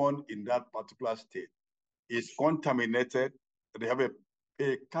everyone in that particular state is contaminated. They have a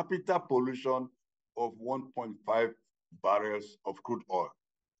per capita pollution of 1.5 barrels of crude oil.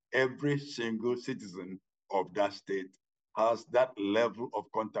 Every single citizen of that state has that level of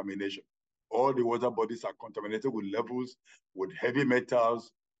contamination. All the water bodies are contaminated with levels with heavy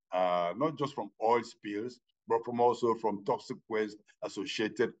metals, not just from oil spills, but also from toxic waste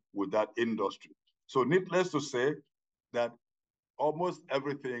associated with that industry. So needless to say that almost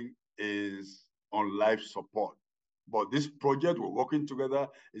everything is on life support. But this project, we're working together,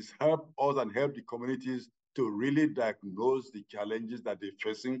 is help us and help the communities to really diagnose the challenges that they're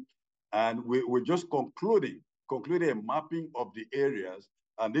facing. And we're just concluding a mapping of the areas,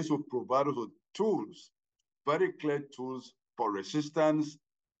 and this will provide us with tools, very clear tools for resistance,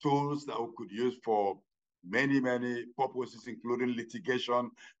 tools that we could use for many purposes, including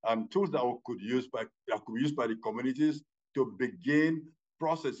litigation, and tools that could be used by the communities to begin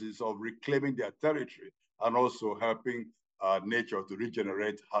processes of reclaiming their territory and also helping nature to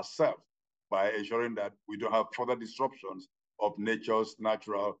regenerate herself by ensuring that we don't have further disruptions of nature's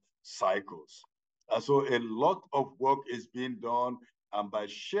natural cycles. And so a lot of work is being done, and by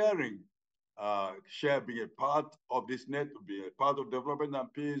sharing, being a part of this net, being a part of development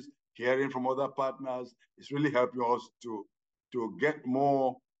and peace, hearing from other partners, it's really helping us to get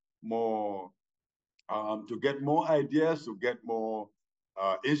more ideas, to get more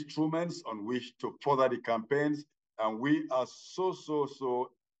instruments on which to further the campaigns. And we are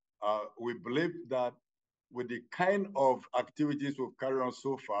we believe that with the kind of activities we've carried on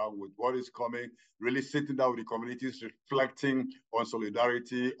so far, with what is coming, really sitting down with the communities, reflecting on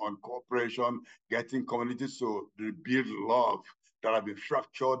solidarity, on cooperation, getting communities to rebuild love that have been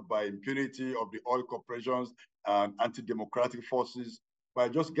fractured by impunity of the oil corporations and anti-democratic forces, by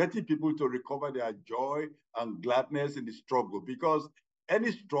just getting people to recover their joy and gladness in the struggle. Because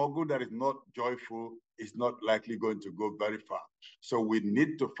any struggle that is not joyful is not likely going to go very far. So we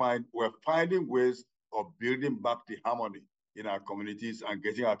need to we're finding ways of building back the harmony in our communities and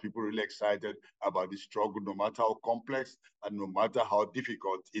getting our people really excited about the struggle, no matter how complex and no matter how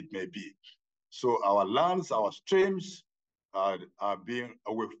difficult it may be. So our lands, our streams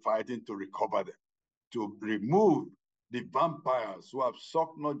we're fighting to recover them, to remove the vampires who have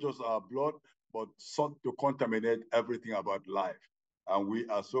sucked not just our blood, but sought to contaminate everything about life. And we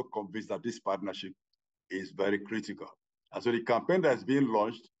are so convinced that this partnership is very critical. And so the campaign that's being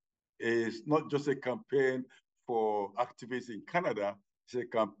launched is not just a campaign for activists in Canada, it's a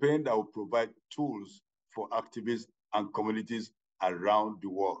campaign that will provide tools for activists and communities around the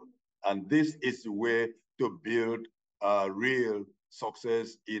world. And this is the way to build real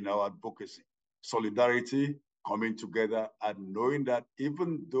success in our advocacy. Solidarity, coming together, and knowing that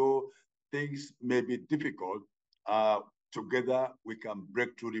even though things may be difficult, together we can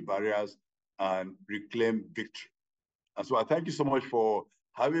break through the barriers and reclaim victory. And so I thank you so much for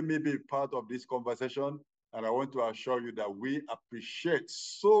having me be part of this conversation. And I want to assure you that we appreciate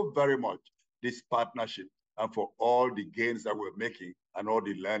so very much this partnership and for all the gains that we're making and all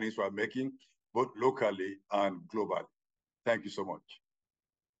the learnings we're making, both locally and globally. Thank you so much.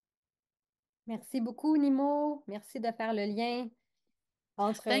 Merci beaucoup, Nnimmo. Merci de faire le lien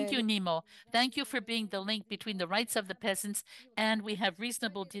entre... Thank you, Nnimmo. Thank you for being the link between the rights of the peasants and we have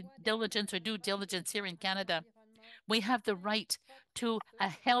reasonable diligence or due diligence here in Canada. We have the right to a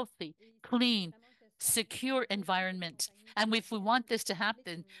healthy, clean, secure environment. And if we want this to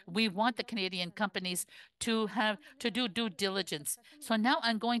happen, we want the Canadian companies to do due diligence. So now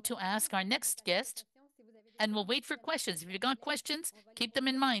I'm going to ask our next guest, and we'll wait for questions. If you've got questions, keep them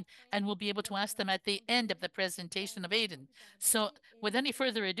in mind, and we'll be able to ask them at the end of the presentation of Aidan. So with any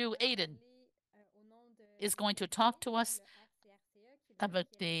further ado, Aidan is going to talk to us about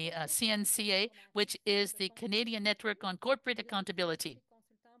the CNCA, which is the Canadian Network on Corporate Accountability.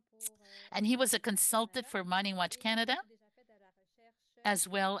 And he was a consultant for Mining Watch Canada, as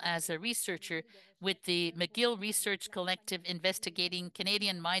well as a researcher with the McGill Research Collective investigating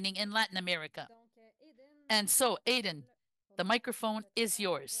Canadian mining in Latin America. And so, Aidan, the microphone is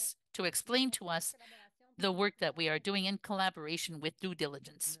yours to explain to us the work that we are doing in collaboration with due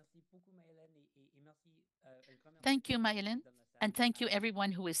diligence. Thank you, Maëlyn, and thank you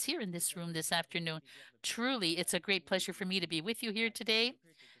everyone who is here in this room this afternoon. Truly, it's a great pleasure for me to be with you here today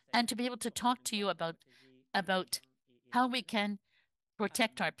and to be able to talk to you about how we can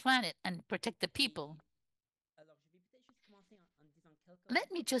protect our planet and protect the people.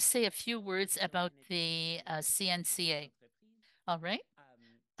 Let me just say a few words about the CNCA. All right.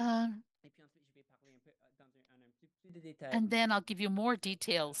 And then I'll give you more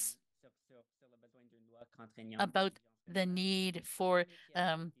details about the need for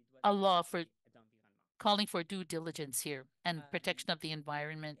a law for calling for due diligence here and protection of the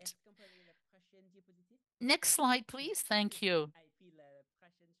environment. Next slide, please. Thank you.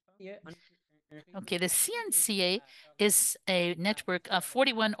 Okay, the CNCA is a network of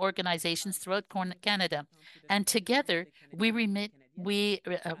 41 organizations throughout Canada, and together we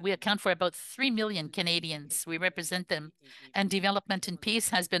account for about 3 million Canadians. We represent them, and Development and Peace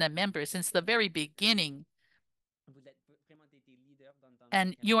has been a member since the very beginning.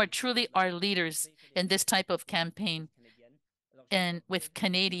 And you are truly our leaders in this type of campaign and with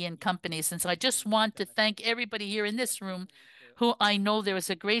Canadian companies. And so I just want to thank everybody here in this room who I know there is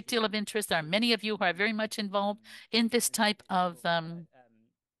a great deal of interest. There are many of you who are very much involved in this type of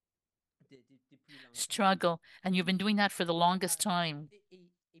struggle, and you've been doing that for the longest time.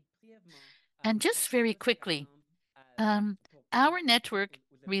 And just very quickly, our network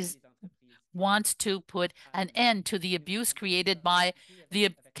wants to put an end to the abuse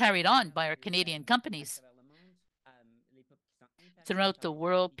carried on by our Canadian companies. Throughout the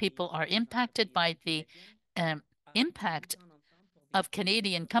world, people are impacted by the impact of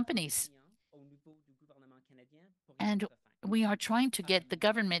Canadian companies. And we are trying to get the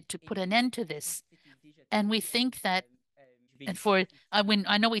government to put an end to this. And we think that, and for when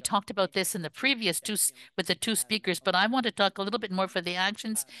I know we talked about this in the previous with the two speakers, but I want to talk a little bit more for the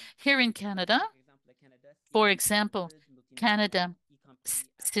actions here in Canada. For example, Canada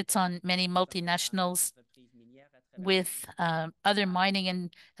sits on many multinationals with other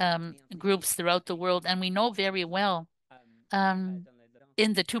mining and groups throughout the world, and we know very well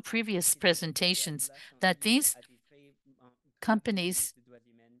in the two previous presentations that these companies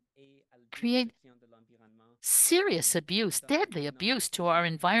create serious abuse, deadly abuse to our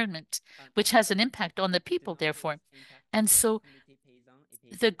environment, which has an impact on the people, therefore. And so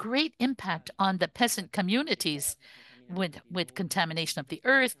the great impact on the peasant communities with contamination of the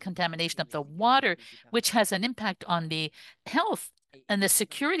earth, contamination of the water, which has an impact on the health and the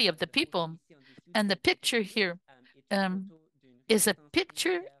security of the people. And the picture here is a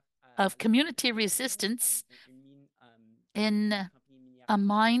picture of community resistance in a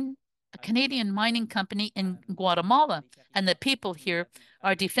mine, a Canadian mining company in Guatemala. And the people here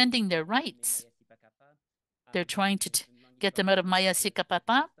are defending their rights. They're trying to get them out of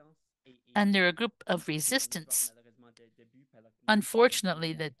Mayasicapapa, and they're a group of resistance.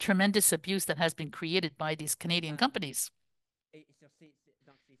 Unfortunately, the tremendous abuse that has been created by these Canadian companies.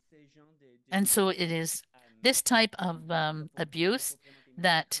 And so it is this type of abuse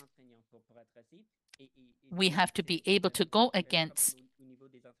that we have to be able to go against.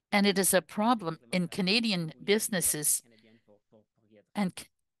 And it is a problem in Canadian businesses. And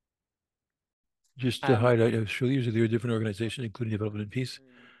just to highlight, these are different organizations, including Development and Peace.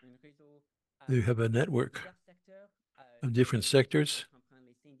 They have a network of different sectors,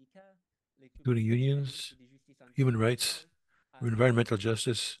 including unions, human rights, environmental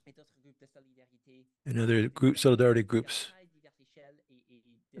justice, and other solidarity groups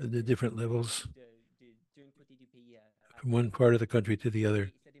at the different levels from one part of the country to the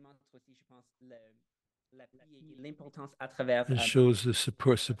other. It shows the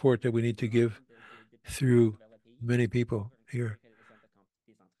support that we need to give through many people here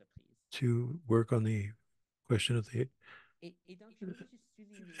to work on the question of the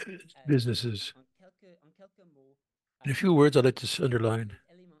businesses. In a few words, I'd like to underline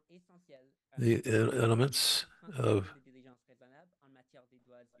the elements of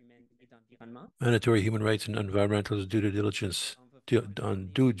mandatory human rights and environmental due diligence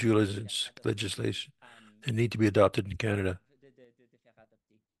on due diligence legislation that need to be adopted in Canada.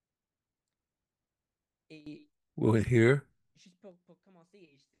 Well, here,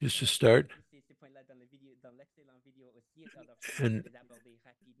 just to start, and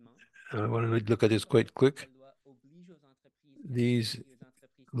I want to look at this quite quick. These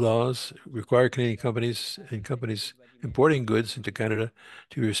laws require Canadian companies and companies importing goods into Canada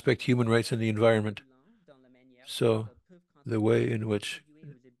to respect human rights and the environment. So the way in which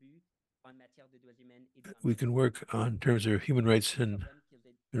we can work on terms of human rights and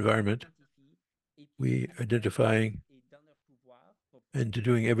environment, we identifying and to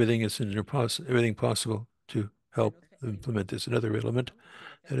doing everything that's in everything possible to help implement this. Another element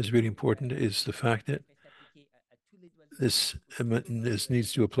that is really important is the fact that this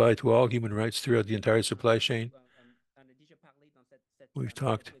needs to apply to all human rights throughout the entire supply chain. We've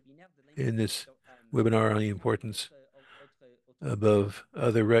talked in this webinar on the importance above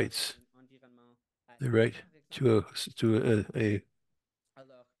other rights, the right to a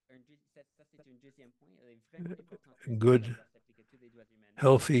good,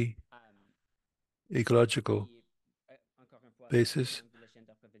 healthy, ecological basis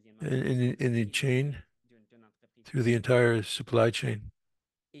in the chain through the entire supply chain.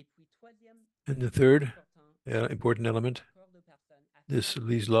 And the third important element,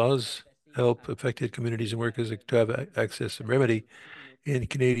 these laws help affected communities and workers to have access and remedy in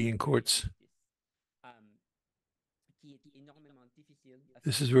Canadian courts.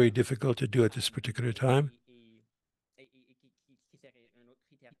 This is very difficult to do at this particular time.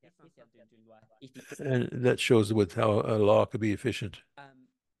 And that shows with how a law could be efficient.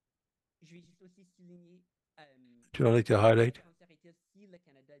 I'd like to highlight,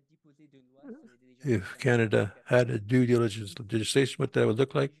 if Canada had a due diligence legislation, what that would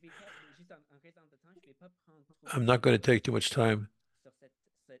look like. I'm not going to take too much time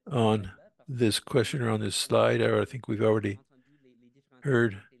on this question or on this slide, or I think we've already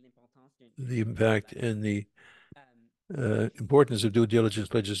heard the impact and the importance of due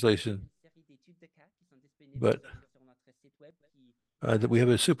diligence legislation. But we have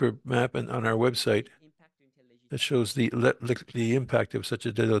a super map on our website that shows the impact of such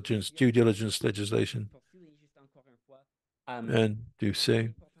a due diligence legislation. and to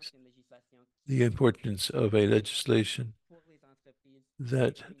say the importance of a legislation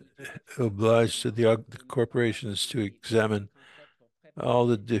that obliged the corporations to examine all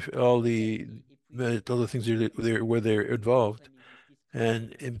the things where they're involved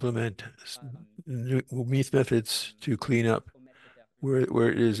and implement new methods to clean up where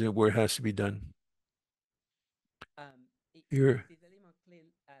it is and where it has to be done. Here,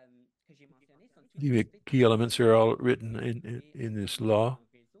 the key elements are all written in this law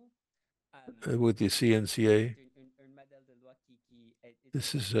with the CNCA.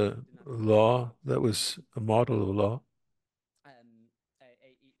 This is a law that was a model of law.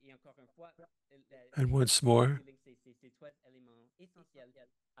 And once more,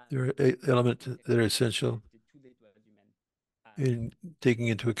 there are elements that are essential in taking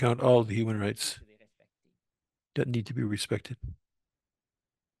into account all the human rights that need to be respected.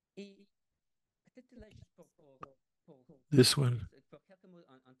 This one,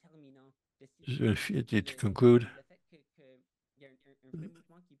 to conclude,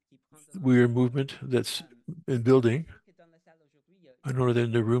 we're a movement that's in building. I know that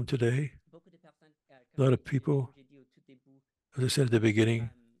in the room today, a lot of people, as I said at the beginning,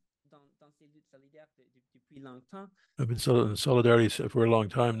 have been in solidarity for a long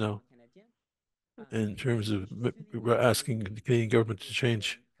time now in terms of asking the Canadian government to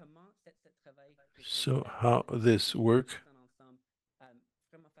change. So how this work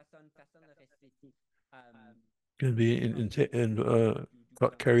can be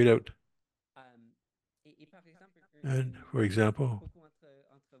carried out. And for example,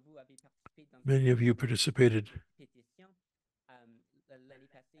 many of you participated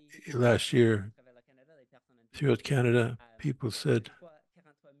last year throughout Canada. People said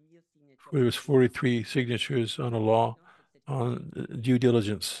there was 43 signatures on a law on due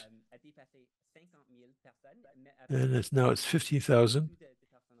diligence. And it's 50,000.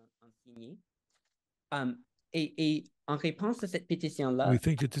 We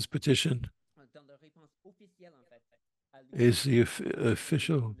think that this petition is the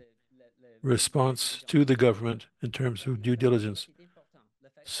official response to the government in terms of due diligence.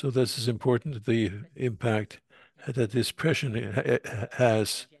 So this is important, the impact that this pressure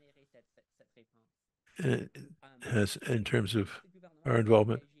has in terms of our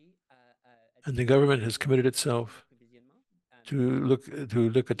involvement. And the government has committed itself to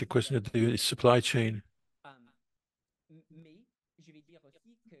look at the question of the supply chain.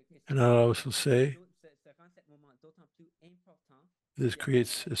 And I'll also say this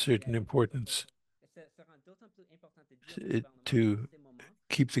creates a certain importance to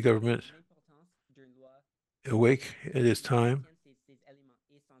keep the government awake at this time,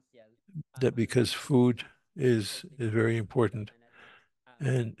 that because food is very important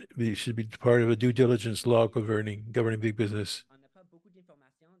and we should be part of a due diligence law governing big business.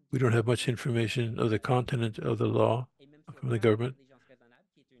 We don't have much information of the content of the law from the government.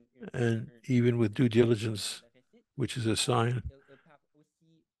 And even with due diligence, which is a sign,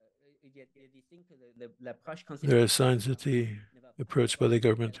 there are signs that the approach by the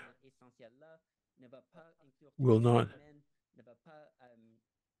government will not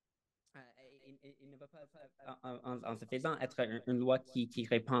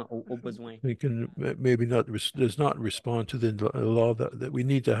we can maybe not does not respond to the law that we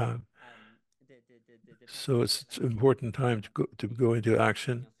need to have. So it's an important time to go into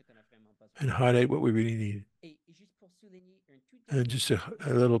action and highlight what we really need. And just a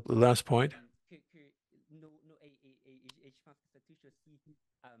little last point,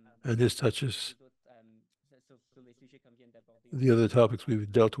 and this touches the other topics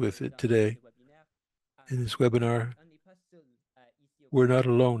we've dealt with today in this webinar. We're not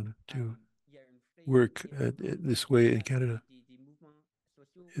alone to work this way in Canada.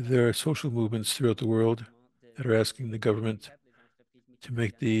 There are social movements throughout the world that are asking the government to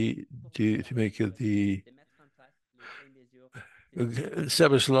make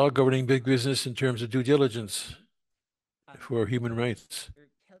establish law governing big business in terms of due diligence for human rights.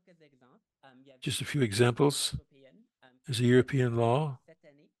 Just a few examples. There's a European law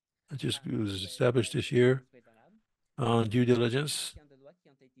that just was established this year on due diligence,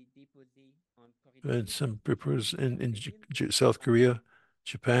 and some papers in South Korea,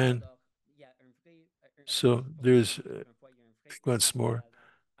 Japan. So there's once more,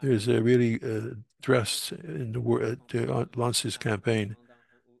 there's a really thrust in the world to launch this campaign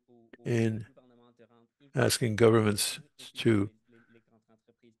in asking governments to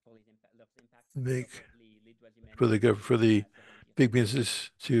make for the big business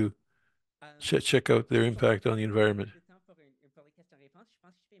to check out their impact on the environment.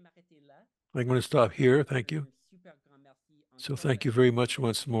 I'm going to stop here. Thank you. So thank you very much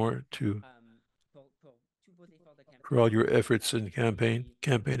once more for all your efforts and campaign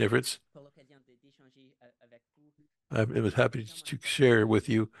efforts. I was happy to share with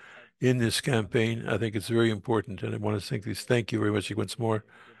you in this campaign. I think it's very important, and I want to thank you very much once more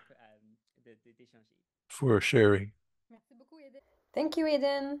for sharing. Thank you,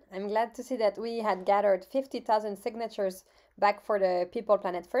 Aidan. I'm glad to see that we had gathered 50,000 signatures back for the People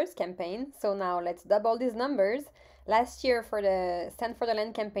Planet First campaign. So now let's double these numbers. Last year for the Stand for the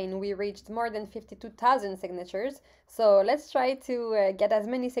Land campaign, we reached more than 52,000 signatures. So let's try to get as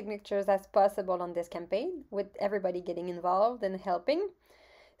many signatures as possible on this campaign, with everybody getting involved and helping.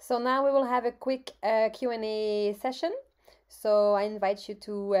 So now we will have a quick Q&A session. So I invite you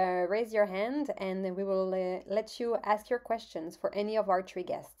to raise your hand and we will let you ask your questions for any of our three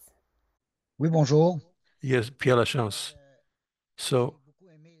guests. Oui, bonjour. Yes, Pierre Lachance. So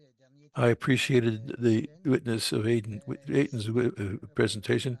I appreciated the witness of Aidan's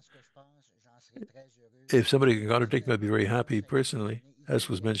presentation. If somebody can contradict me, I'd be very happy personally, as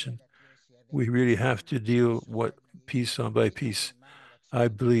was mentioned. We really have to deal piece by piece. I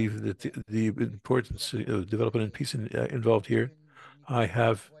believe that the importance of development and peace involved here, I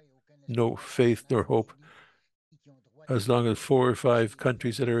have no faith nor hope as long as 4 or 5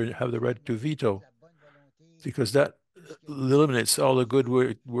 countries that have the right to veto, because that eliminates all the good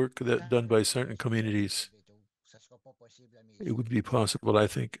work done by certain communities. It would be possible, I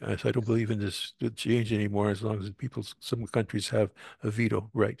think. I don't believe in this change anymore as long as some countries have a veto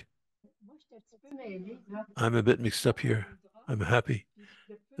right. I'm a bit mixed up here. I'm happy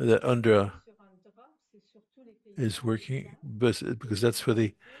that UNDROP is working, because that's for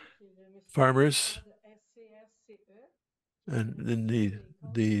the farmers and then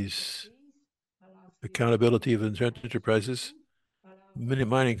these accountability of enterprises,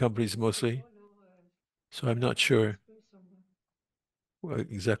 mining companies mostly. So I'm not sure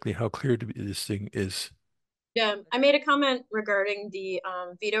exactly how clear this thing is. Yeah, I made a comment regarding the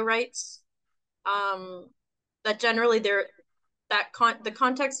veto rights. That generally the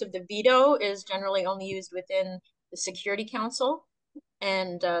context of the veto is generally only used within the Security Council,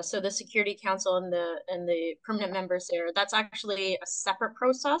 and so the Security Council and the permanent members there, that's actually a separate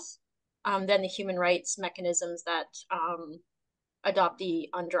process than the human rights mechanisms that adopt the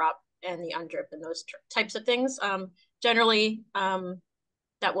UNDROP and the UNDRIP and those types of things. Generally,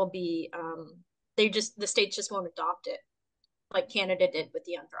 that will be the states just won't adopt it like Canada did with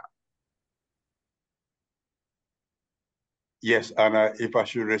the UNDROP. Yes, and if I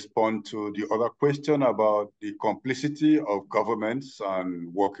should respond to the other question about the complicity of governments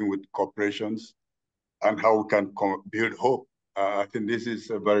and working with corporations and how we can build hope, I think this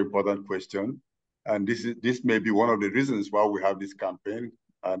is a very important question. And this may be one of the reasons why we have this campaign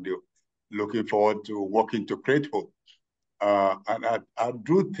and looking forward to working to create hope. And I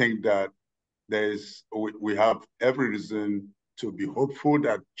do think that we have every reason to be hopeful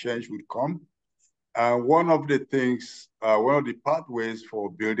that change will come. One of the pathways for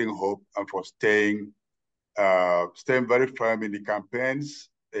building hope and for staying very firm in the campaigns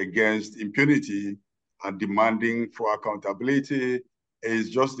against impunity and demanding for accountability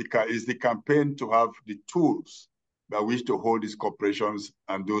is the campaign to have the tools by which to hold these corporations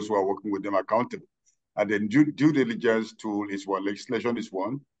and those who are working with them accountable. And then due diligence tool is one, legislation is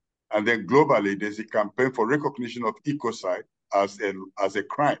one. And then globally, there's a campaign for recognition of ecocide as a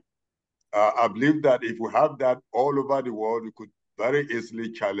crime. I believe that if we have that all over the world, we could very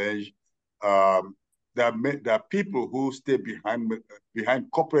easily challenge there are people who stay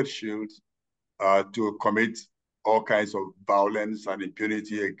behind corporate shields to commit all kinds of violence and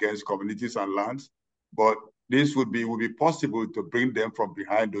impunity against communities and lands. But this would be possible to bring them from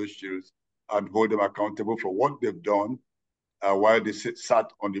behind those shields and hold them accountable for what they've done while they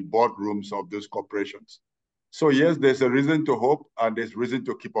sat on the boardrooms of those corporations. So yes, there's a reason to hope and there's reason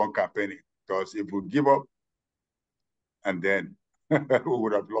to keep on campaigning, because if we give up, and then we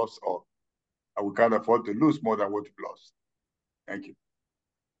would have lost all. And we can't afford to lose more than what we've lost. Thank you.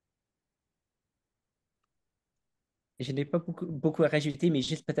 Je n'ai pas beaucoup à rajouter, mais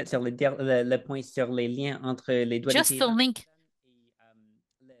juste peut-être sur le point sur les liens entre les droits just the link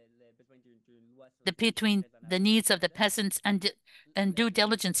between the needs of the peasants and due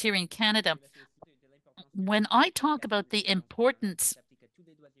diligence here in Canada. When I talk about the importance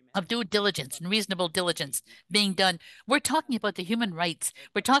of due diligence and reasonable diligence being done, we're talking about the human rights.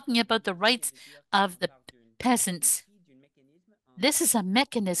 We're talking about the rights of the peasants. This is a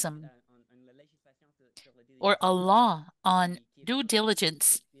mechanism or a law on due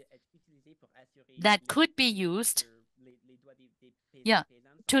diligence that could be used. Yeah,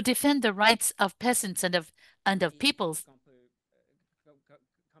 to defend the rights of peasants and of peoples,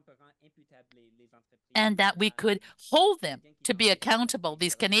 and that we could hold them to be accountable,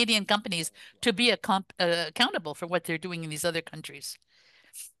 these Canadian companies, to be accountable for what they're doing in these other countries.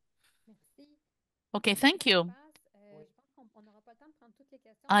 Okay, thank you.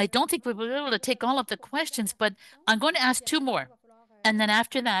 I don't think we will be able to take all of the questions, but I'm going to ask two more. And then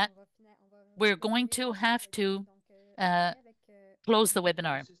after that, we're going to have to close the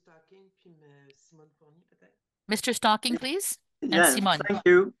webinar. Mr. Stocking, please, and Yes, Simone. thank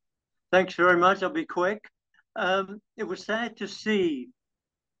you. Thanks very much. I'll be quick. It was sad to see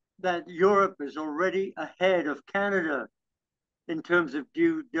that Europe is already ahead of Canada in terms of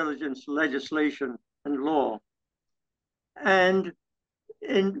due diligence legislation and law. And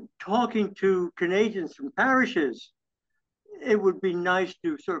in talking to Canadians from parishes, it would be nice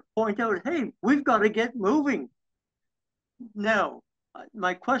to sort of point out, hey, we've got to get moving. Now,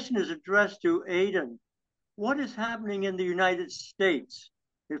 my question is addressed to Aidan. What is happening in the United States?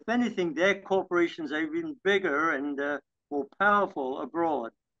 If anything, their corporations are even bigger and more powerful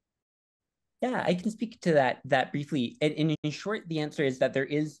abroad. Yeah, I can speak to that briefly. And in short, the answer is that there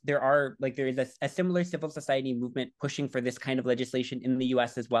is a similar civil society movement pushing for this kind of legislation in the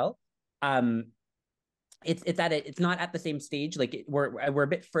U.S. as well. It's not at the same stage. Like we're a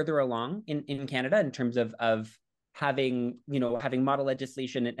bit further along in Canada in terms of having model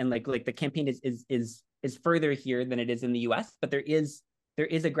legislation and like the campaign is further here than it is in the U.S. But there is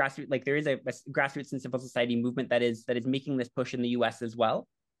a grassroots and civil society movement that is making this push in the U.S. as well.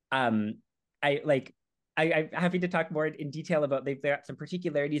 I'm happy to talk more in detail about they've got some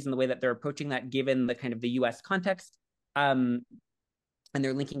particularities in the way that they're approaching that given the kind of the U.S. context. And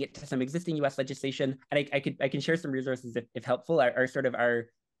they're linking it to some existing U.S. legislation. And I can share some resources if helpful. Our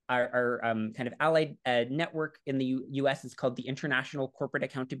kind of allied network in the U.S. is called the International Corporate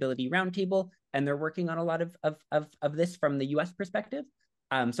Accountability Roundtable, and they're working on a lot of this from the U.S. perspective.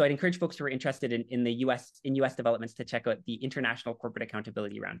 So I'd encourage folks who are interested in U.S. developments to check out the International Corporate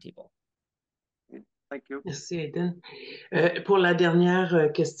Accountability Roundtable. Thank you. Merci, Aidan. Pour la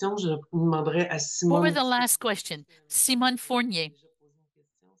dernière question, je demanderai à Simone. For the last question, Simone Fournier.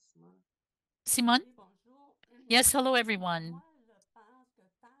 Simone? Yes, hello, everyone.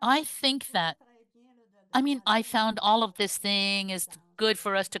 I found all of this thing is good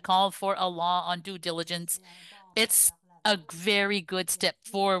for us to call for a law on due diligence. It's a very good step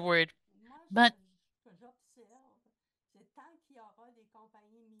forward. But,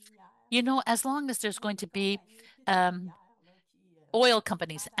 as long as there's going to be oil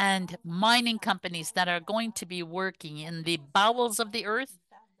companies and mining companies that are going to be working in the bowels of the earth,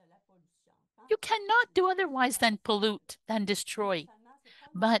 you cannot do otherwise than pollute, than destroy.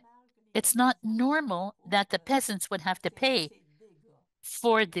 But it's not normal that the peasants would have to pay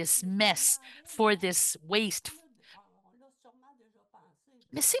for this mess, for this waste.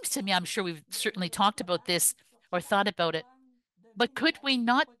 It seems to me, I'm sure we've certainly talked about this or thought about it, but could we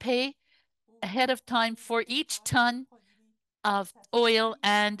not pay ahead of time for each ton of oil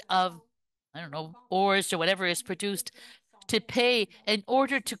and of, ores or whatever is produced, to pay in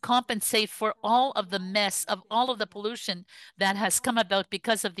order to compensate for all of the mess, of all of the pollution that has come about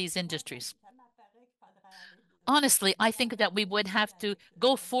because of these industries? Honestly, I think that we would have to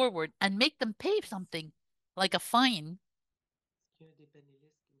go forward and make them pay something, like a fine.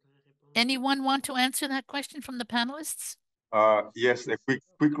 Anyone want to answer that question from the panelists? Yes, a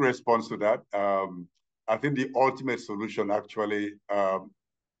quick response to that. I think the ultimate solution actually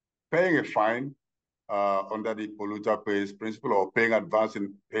paying a fine under the polluter pays principle, or paying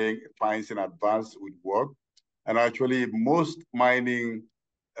fines in advance would work. And actually, most mining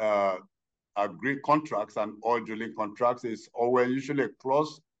contracts and oil drilling contracts is always usually a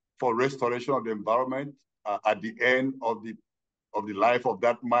clause for restoration of the environment at the end of the life of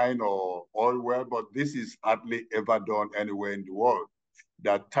that mine or oil well, but this is hardly ever done anywhere in the world.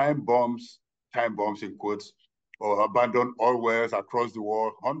 There are time bombs in quotes, or abandoned oil wells across the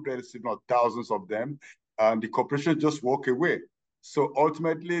world, hundreds, if not thousands of them, and the corporations just walk away. So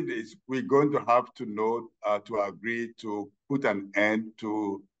ultimately, we're going to have to agree to put an end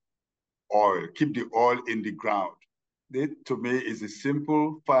to oil, keep the oil in the ground. To me, is a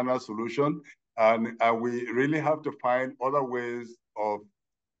simple final solution. And we really have to find other ways of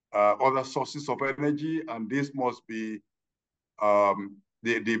other sources of energy, and this must be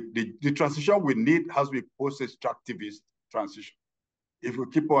the transition we need has to be post-extractivist transition. If we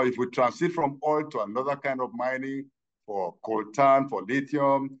transit from oil to another kind of mining for coltan, for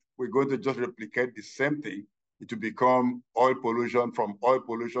lithium, we're going to just replicate the same thing. It will become oil pollution, from oil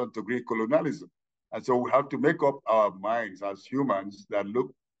pollution to green colonialism. And so we have to make up our minds as humans that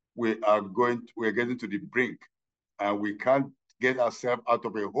look we're getting to the brink, and we can't get ourselves out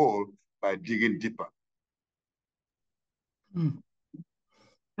of a hole by digging deeper.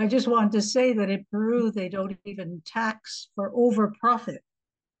 I just wanted to say that in Peru, they don't even tax for over profit.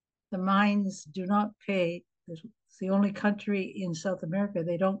 The mines do not pay. It's the only country in South America,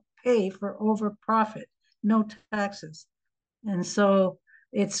 they don't pay for over profit, no taxes. And so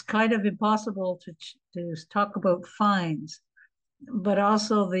it's kind of impossible to talk about fines. But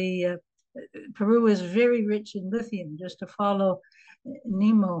also Peru is very rich in lithium, just to follow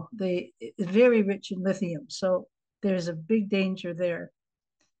Nnimmo, it's very rich in lithium. So there's a big danger there.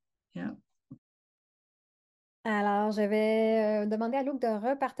 Yeah. Alors, je vais demander à Luc de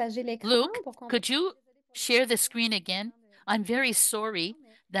repartager l'écran. Luke, could you share the screen again? I'm very sorry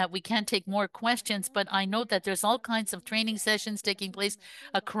that we can't take more questions, but I know that there's all kinds of training sessions taking place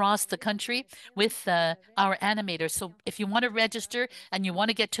across the country with our animators. So if you want to register and you want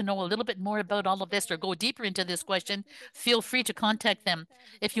to get to know a little bit more about all of this or go deeper into this question, feel free to contact them.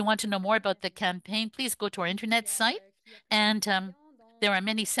 If you want to know more about the campaign, please go to our internet site. And there are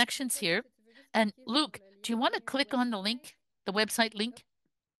many sections here. And Luke, do you want to click on the link, the website link?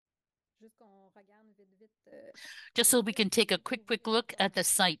 Just so we can take a quick look at the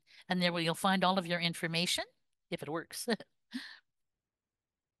site, and there you'll find all of your information, if it works. Okay,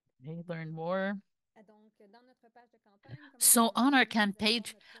 learn more. So on our campaign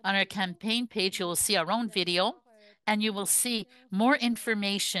page, you will see our own video, and you will see more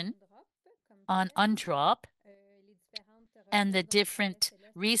information on UNDROP and the different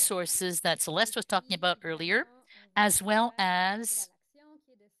resources that Celeste was talking about earlier, as well as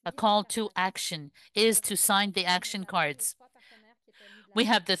a call to action is to sign the action cards. We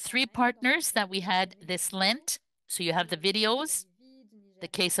have the 3 partners that we had this Lent. So you have the videos, the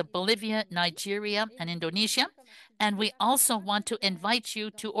case of Bolivia, Nigeria, and Indonesia. And we also want to invite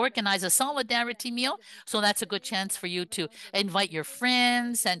you to organize a solidarity meal. So that's a good chance for you to invite your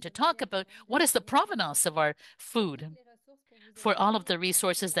friends and to talk about what is the provenance of our food for all of the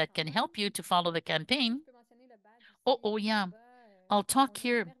resources that can help you to follow the campaign. Oh, yeah. I'll talk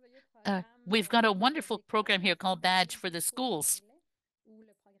here. We've got a wonderful program here called Badge for the Schools,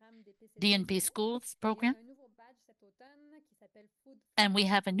 DNP Schools program. And we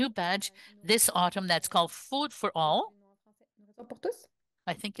have a new badge this autumn that's called Food for All.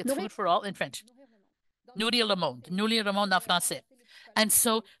 I think it's Food for All in French. Nourrir le monde en français. And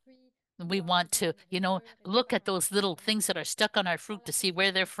so we want to, look at those little things that are stuck on our fruit to see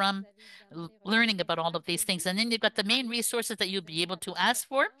where they're from, learning about all of these things. And then you've got the main resources that you'd be able to ask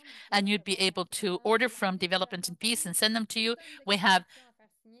for, and you'd be able to order from Development and Peace and send them to you. We have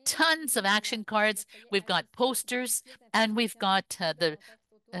tons of action cards. We've got posters, and we've got the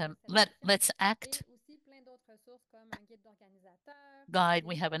Let's Act guide.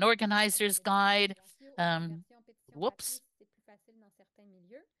 We have an organizer's guide. Whoops.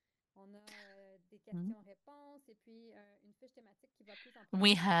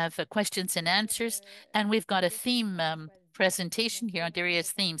 We have questions and answers, and we've got a theme presentation here on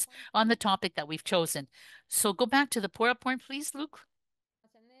various themes on the topic that we've chosen. So go back to the PowerPoint, please, Luke.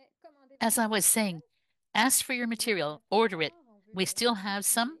 As I was saying, ask for your material, order it. We still have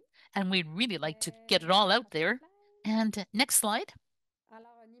some, and we'd really like to get it all out there. And next slide.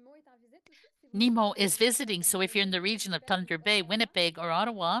 Nnimmo is visiting, so if you're in the region of Thunder Bay, Winnipeg, or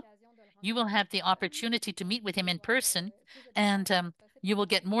Ottawa, you will have the opportunity to meet with him in person, and you will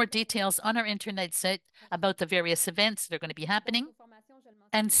get more details on our internet site about the various events that are going to be happening.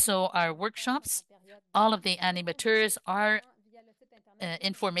 And so our workshops, all of the animators are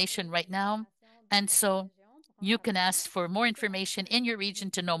information right now. And so you can ask for more information in your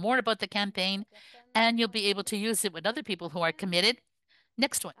region to know more about the campaign, and you'll be able to use it with other people who are committed.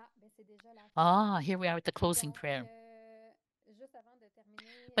 Next one. Here we are at the closing prayer.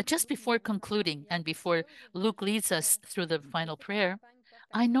 But just before concluding and before Luke leads us through the final prayer,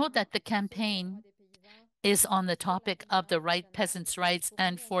 I know that the campaign is on the topic of the peasants' rights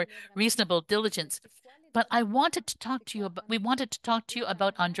and for reasonable diligence. But I wanted to talk to you about, we wanted to talk to you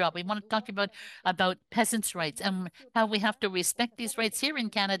about UNDROP. We want to talk to you about peasants' rights and how we have to respect these rights here in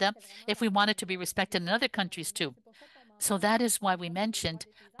Canada if we want it to be respected in other countries too. So that is why we mentioned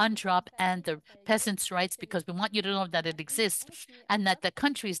UNDROP and the peasants' rights, because we want you to know that it exists and that the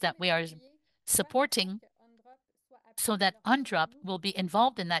countries that we are supporting, so that UNDROP will be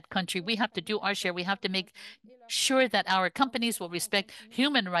involved in that country, we have to do our share. We have to make sure that our companies will respect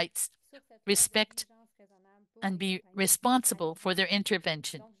human rights, respect and be responsible for their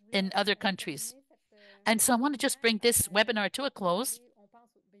intervention in other countries. And so I want to just bring this webinar to a close.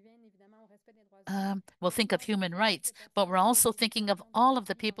 we'll think of human rights, but we're also thinking of all of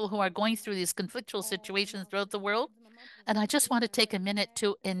the people who are going through these conflictual situations throughout the world. And I just want to take a minute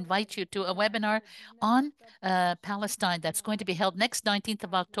to invite you to a webinar on Palestine that's going to be held next 19th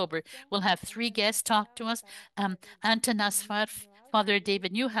of October. We'll have 3 guests talk to us, Anta Nasfar, Father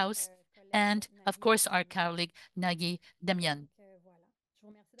David Newhouse, and of course our colleague Nagi Damian.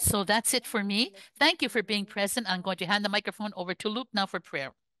 So that's it for me. Thank you for being present. I'm going to hand the microphone over to Luke now for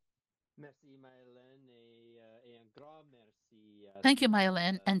prayer. Thank you,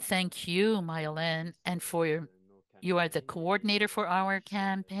 Myelene, and thank you, Myelene, and you are the coordinator for our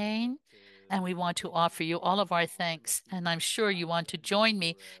campaign, and we want to offer you all of our thanks, and I'm sure you want to join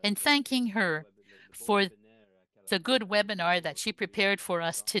me in thanking her for the good webinar that she prepared for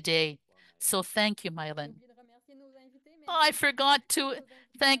us today. So thank you, Myelene. Oh, I forgot to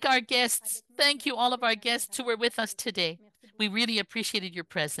thank our guests. Thank you, all of our guests who were with us today. We really appreciated your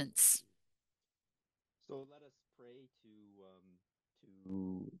presence. So let us pray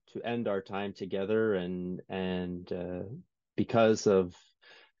to end our time together, and because of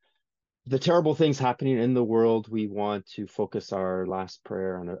the terrible things happening in the world, we want to focus our last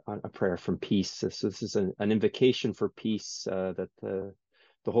prayer on a prayer from peace. So this is an invocation for peace that the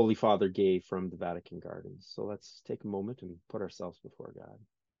Holy Father gave from the Vatican Gardens. So let's take a moment and put ourselves before God.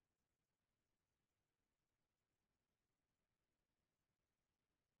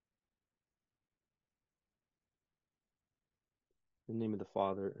 In the name of the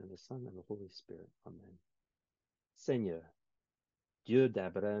Father, and the Son, and the Holy Spirit. Amen. Seigneur, Dieu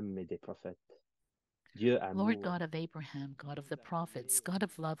d'Abraham et des prophètes, Dieu amour. Lord God of Abraham, God of the prophets, God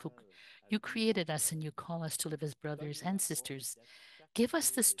of love, who you created us and you call us to live as brothers and sisters. Give us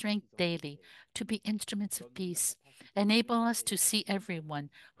the strength daily to be instruments of peace. Enable us to see everyone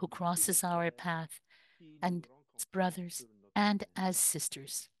who crosses our path and as brothers and as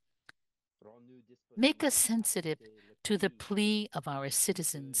sisters. Make us sensitive to the plea of our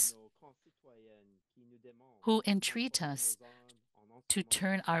citizens who entreat us to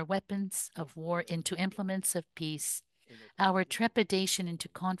turn our weapons of war into implements of peace, our trepidation into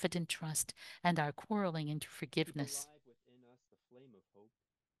confident trust, and our quarreling into forgiveness.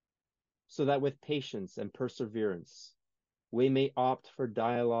 So that with patience and perseverance, we may opt for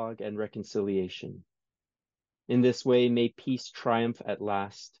dialogue and reconciliation. In this way, may peace triumph at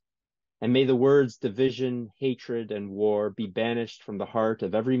last, and may the words division, hatred, and war be banished from the heart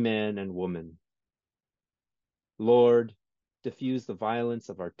of every man and woman. Lord, diffuse the violence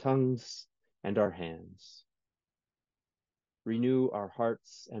of our tongues and our hands. Renew our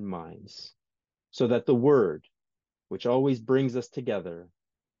hearts and minds, so that the word, which always brings us together,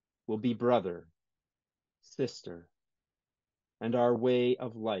 will be brother, sister, and our way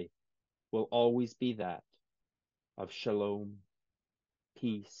of life will always be that of shalom,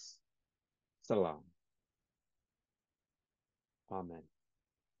 peace, salam. Amen.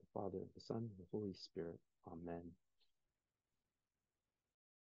 The Father, the Son, and the Holy Spirit. Amen.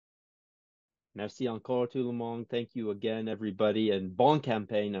 Merci encore tout le monde. Thank you again, everybody, and bon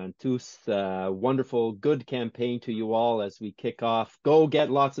campagne à tous. Wonderful, good campaign to you all as we kick off. Go get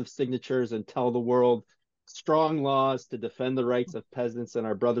lots of signatures and tell the world strong laws to defend the rights of peasants and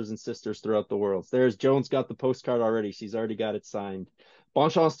our brothers and sisters throughout the world. There's Joan's got the postcard already. She's already got it signed. Bonne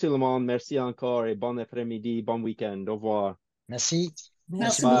chance tout le monde. Merci encore et bon après-midi, bon week-end. Au revoir. Merci.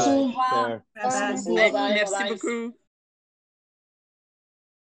 Merci Bye. beaucoup. Take care. Bye. Merci beaucoup.